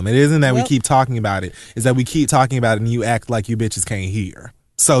problem. It isn't that we keep talking about it. It's that we keep talking about it and you act like you bitches can't hear.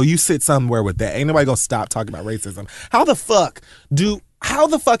 So you sit somewhere with that. Ain't nobody gonna stop talking about racism. How the fuck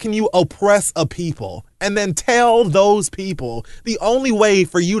can you oppress a people and then tell those people the only way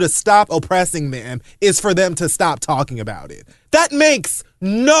for you to stop oppressing them is for them to stop talking about it? That makes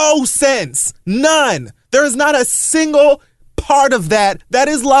no sense. None. There is not a single part of that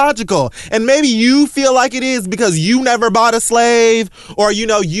is logical. And maybe you feel like it is because you never bought a slave, or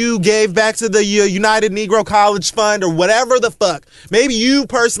you gave back to the United Negro College Fund, or whatever the fuck. Maybe you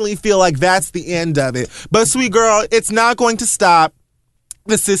personally feel like that's the end of it. But sweet girl, it's not going to stop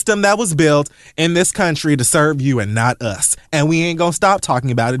the system that was built in this country to serve you and not us. And we ain't gonna stop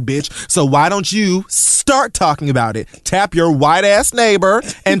talking about it, bitch. So why don't you start talking about it? Tap your white ass neighbor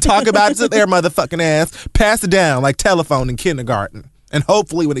and talk about it to their motherfucking ass. Pass it down like telephone in kindergarten. And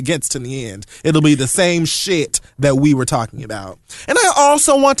hopefully when it gets to the end, it'll be the same shit that we were talking about. And I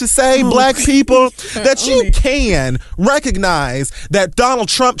also want to say, black people, that you can recognize that Donald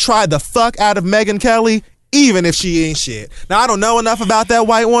Trump tried the fuck out of Megyn Kelly, even if she ain't shit. Now, I don't know enough about that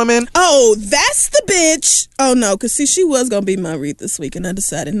white woman. Oh, that's the bitch. Oh, no, because see, she was going to be my read this week, and I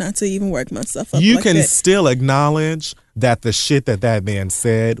decided not to even work myself up You like can that. still acknowledge that the shit that man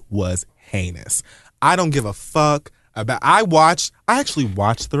said was heinous. I don't give a fuck about... I actually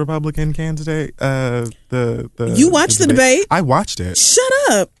watched the Republican candidate. You watched the debate? I watched it. Shut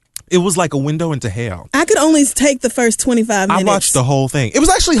up. It was like a window into hell. I could only take the first 25 minutes. I watched the whole thing. It was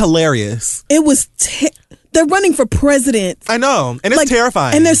actually hilarious. It was... They're running for president. I know, and it's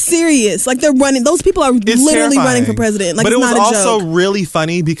terrifying. And they're serious. Like, they're running. Those people are literally terrifying. running for president. Like, but it's it was not a also joke. really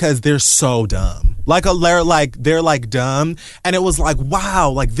funny because they're so dumb. They're dumb, and it was like,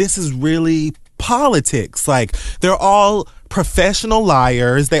 wow, like this is really politics. Like, they're all professional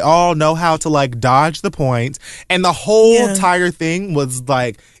liars. They all know how to like dodge the point, and the whole entire thing was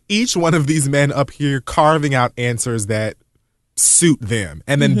like each one of these men up here carving out answers that suit them,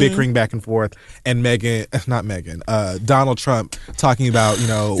 and then bickering back and forth, and Donald Trump talking about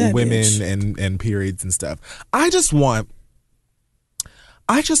women and periods and stuff. I just want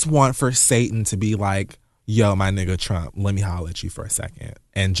for Satan to be like, yo, my nigga Trump, let me holler at you for a second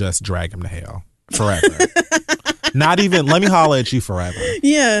and just drag him to hell forever. Not even let me holler at you forever.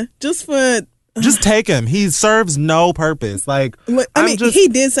 Yeah, just take him. He serves no purpose. Like, he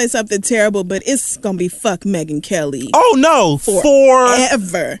did say something terrible, but it's gonna be fuck Megyn Kelly. Oh no,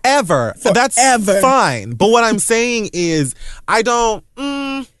 forever. That's fine. But what I'm saying is, I don't.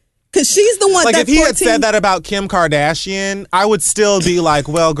 Because she's the one. Like, that if he had said that about Kim Kardashian, I would still be like,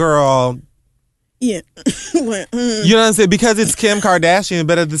 well, girl. Yeah. You know what I'm saying? Because it's Kim Kardashian,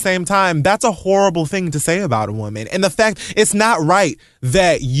 but at the same time, that's a horrible thing to say about a woman. And the fact, it's not right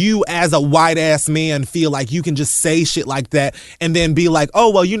that you as a white ass man feel like you can just say shit like that and then be like, oh,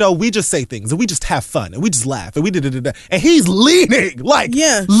 well, we just say things and we just have fun and we just laugh and we did it. And he's leading.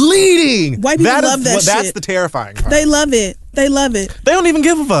 Leading. White people love that shit. That's the terrifying part. They love it. They don't even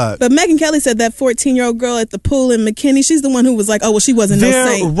give a fuck. But Megyn Kelly said that 14-year-old girl at the pool in McKinney, she's the one who was like, oh, well, she wasn't no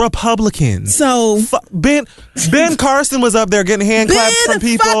saint. They're Republicans. So Ben Carson was up there getting hand claps from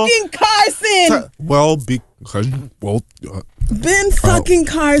people. Ben fucking Carson. Ben fucking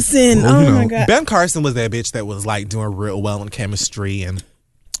Carson. Oh my God. Ben Carson was that bitch that was like doing real well in chemistry and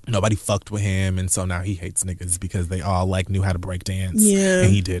nobody fucked with him, and so now he hates niggas because they all like knew how to break dance. Yeah,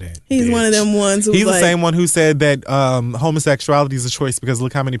 and he didn't. He's one of them ones. He's the same one who said that homosexuality is a choice because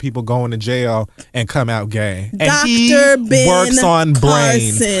look how many people go into jail and come out gay. Dr. He Ben works on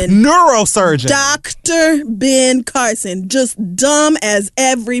brains, Carson. neurosurgeon. Dr. Ben Carson, just dumb as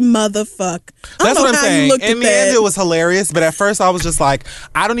every motherfucker. That's what I'm saying. In the end, it was hilarious, but at first I was just like,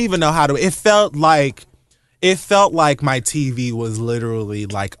 I don't even know how to. It felt like my TV was literally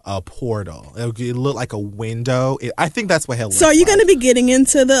like a portal. It looked like a window. I think that's what hell looks like. So are you going to be getting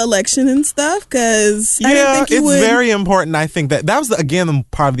into the election and stuff? Because I didn't think you would. It's very important. I think that was, again,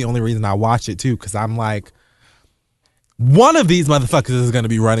 probably the only reason I watched it, too, because I'm like, one of these motherfuckers is going to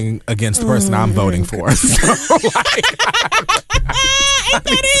be running against the person I'm voting for. So, I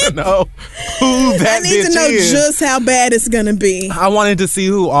need to know who that bitch is. I need to know just how bad it's going to be. I wanted to see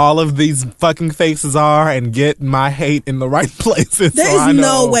who all of these fucking faces are and get my hate in the right places. There is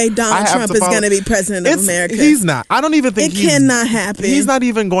no way Donald Trump is going to be president of America. He's not. I don't even think it cannot happen. He's not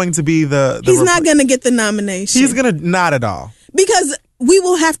even going to be the he's not going to get the nomination. He's going to, not at all. Because we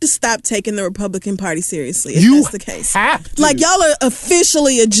will have to stop taking the Republican Party seriously if that's the case. Have to. Like, y'all are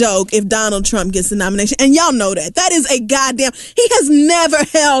officially a joke if Donald Trump gets the nomination. And y'all know that. That is a goddamn... He has never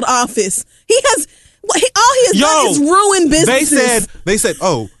held office. He has... All he has done is ruin businesses. They said,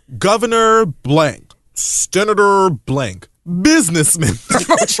 oh, Governor blank, Senator blank, businessman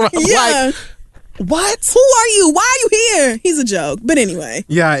Donald Trump. Yeah. Like, what? Who are you? Why are you here? He's a joke. But anyway.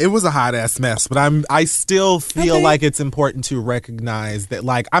 Yeah, it was a hot ass mess. But I still feel like it's important to recognize that,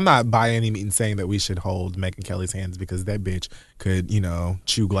 like, I'm not by any means saying that we should hold Megyn Kelly's hands because that bitch could,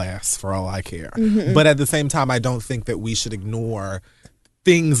 chew glass for all I care. Mm-hmm. But at the same time, I don't think that we should ignore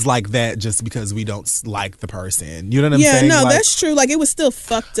things like that just because we don't like the person. You know what I'm saying? Yeah, no, like, that's true. Like, it was still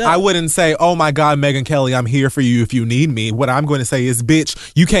fucked up. I wouldn't say, oh my God, Megyn Kelly, I'm here for you if you need me. What I'm going to say is,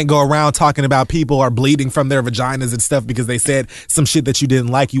 bitch, you can't go around talking about people are bleeding from their vaginas and stuff because they said some shit that you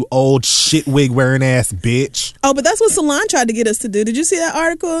didn't like, you old shit wig wearing ass bitch. Oh, but that's what Salon tried to get us to do. Did you see that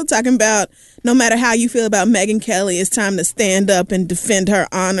article talking about no matter how you feel about Megyn Kelly, it's time to stand up and defend her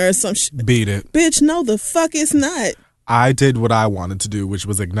honor or some shit? Beat it. Bitch, no, the fuck it's not. I did what I wanted to do, which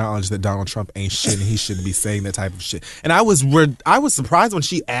was acknowledge that Donald Trump ain't shit and he shouldn't be saying that type of shit. And I was surprised when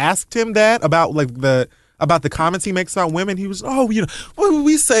she asked him that about the comments he makes about women. He was, what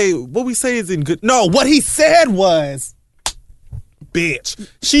we say is in good. No, what he said was, bitch.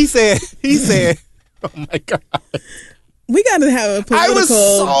 He said, oh my God. We got to have a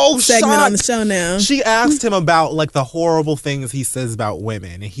political segment on the show now. She asked him about like the horrible things he says about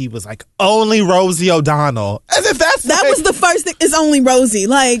women, and he was like, "Only Rosie O'Donnell." As if that was the first thing. It's only Rosie,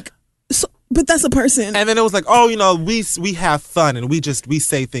 like, so, but that's a person. And then it was like, "Oh, we have fun and we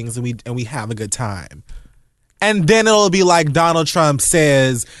say things and we have a good time." And then it'll be like Donald Trump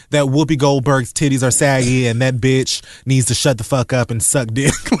says that Whoopi Goldberg's titties are saggy and that bitch needs to shut the fuck up and suck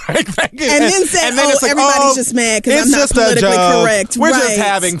dick. And then say, it's like, everybody's just mad because I'm not politically correct. We're just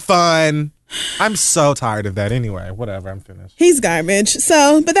having fun. I'm so tired of that anyway. Whatever, I'm finished. He's garbage.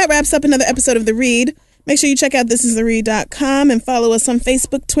 So, but that wraps up another episode of The Read. Make sure you check out thisistheread.com and follow us on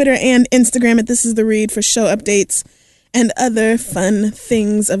Facebook, Twitter, and Instagram at This Is The Read for show updates and other fun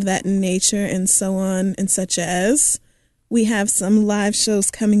things of that nature and so on and such as. We have some live shows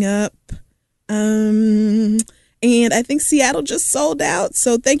coming up. And I think Seattle just sold out.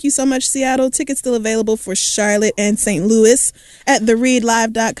 So thank you so much, Seattle. Tickets still available for Charlotte and St. Louis at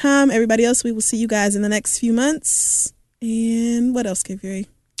thereadlive.com. Everybody else, we will see you guys in the next few months. And what else, Kid Fury?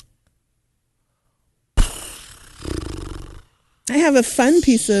 I have a fun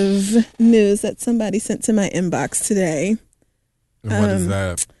piece of news that somebody sent to my inbox today. And what is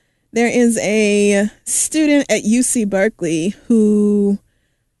that? There is a student at UC Berkeley who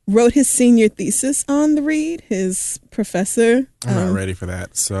wrote his senior thesis on The Read, his professor. I'm not ready for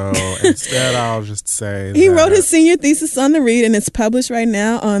that. So instead, I'll just say he wrote his senior thesis on The Read, and it's published right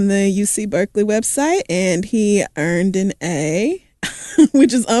now on the UC Berkeley website, and he earned an A,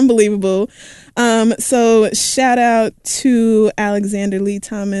 which is unbelievable. So shout out to Alexander Lee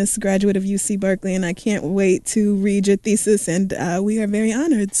Thomas, graduate of UC Berkeley, and I can't wait to read your thesis, and we are very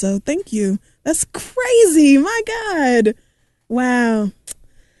honored, so thank you. That's crazy. My God. Wow.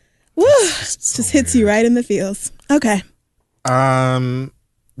 Woo. Just hits you right in the feels. Okay.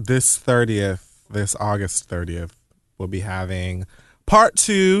 This August 30th, we'll be having Part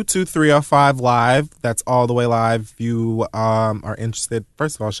 2 to 305 live. That's all the way live. If you are interested,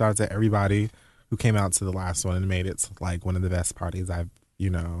 first of all, shout out to everybody who came out to the last one and made it like one of the best parties I've,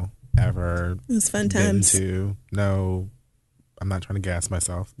 ever it was fun been times. to. No, I'm not trying to gas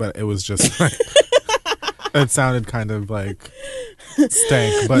myself, but it was just like, it sounded kind of like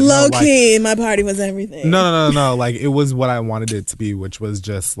stank. But low key, my party was everything. No. Like, it was what I wanted it to be, which was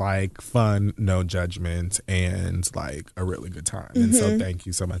just like fun, no judgment, and like a really good time. And so thank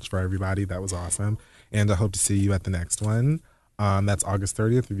you so much for everybody. That was awesome. And I hope to see you at the next one. That's August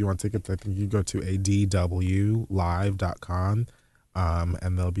 30th. If you want tickets, I think you go to adwlive.com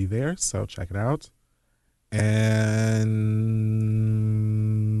and they'll be there. So check it out. And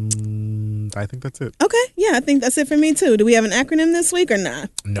I think that's it. Okay. Yeah, I think that's it for me too. Do we have an acronym this week or not?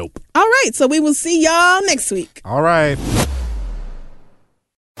 Nope. All right. So we will see y'all next week. All right.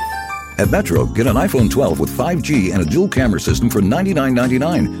 At Metro, get an iPhone 12 with 5G and a dual camera system for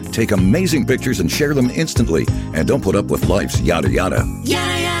 $99.99. Take amazing pictures and share them instantly. And don't put up with life's yada yada.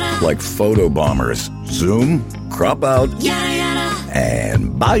 Yada yada. Like photo bombers. Zoom, crop out, Yada yada.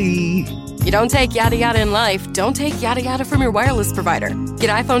 and bye. You don't take yada yada in life, don't take yada yada from your wireless provider.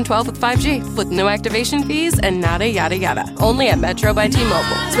 Get iPhone 12 with 5G with no activation fees and nada yada yada. Only at Metro by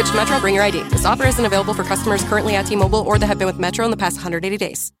T-Mobile. Switch to Metro, bring your ID. This offer isn't available for customers currently at T-Mobile or that have been with Metro in the past 180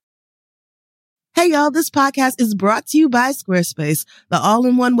 days. Hey, y'all, this podcast is brought to you by Squarespace, the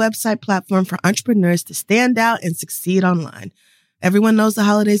all-in-one website platform for entrepreneurs to stand out and succeed online. Everyone knows the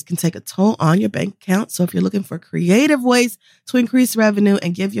holidays can take a toll on your bank account. So if you're looking for creative ways to increase revenue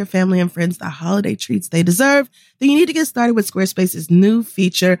and give your family and friends the holiday treats they deserve, then you need to get started with Squarespace's new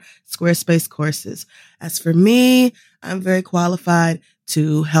feature, Squarespace Courses. As for me, I'm very qualified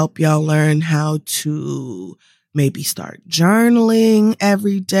to help y'all learn how to maybe start journaling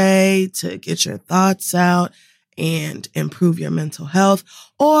every day to get your thoughts out and improve your mental health.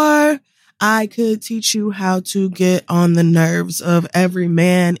 Or I could teach you how to get on the nerves of every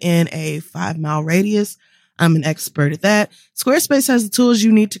man in a 5-mile radius. I'm an expert at that. Squarespace has the tools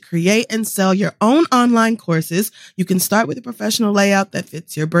you need to create and sell your own online courses. You can start with a professional layout that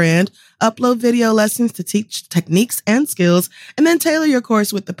fits your brand, upload video lessons to teach techniques and skills, and then tailor your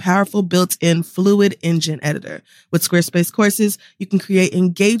course with the powerful built-in Fluid Engine editor. With Squarespace Courses, you can create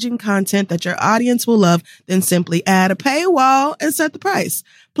engaging content that your audience will love, then simply add a paywall and set the price.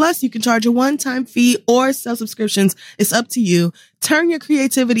 Plus, you can charge a one-time fee or sell subscriptions. It's up to you. Turn your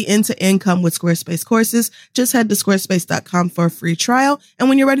creativity into income with Squarespace Courses. Just head to squarespace.com for a free trial. And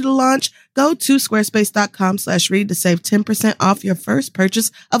when you're ready to launch, go to squarespace.com/read to save 10% off your first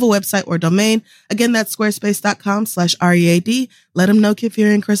purchase of a website or domain. Again, that's squarespace.com/READ. Let them know Kid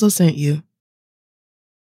Fury and Crystal sent you.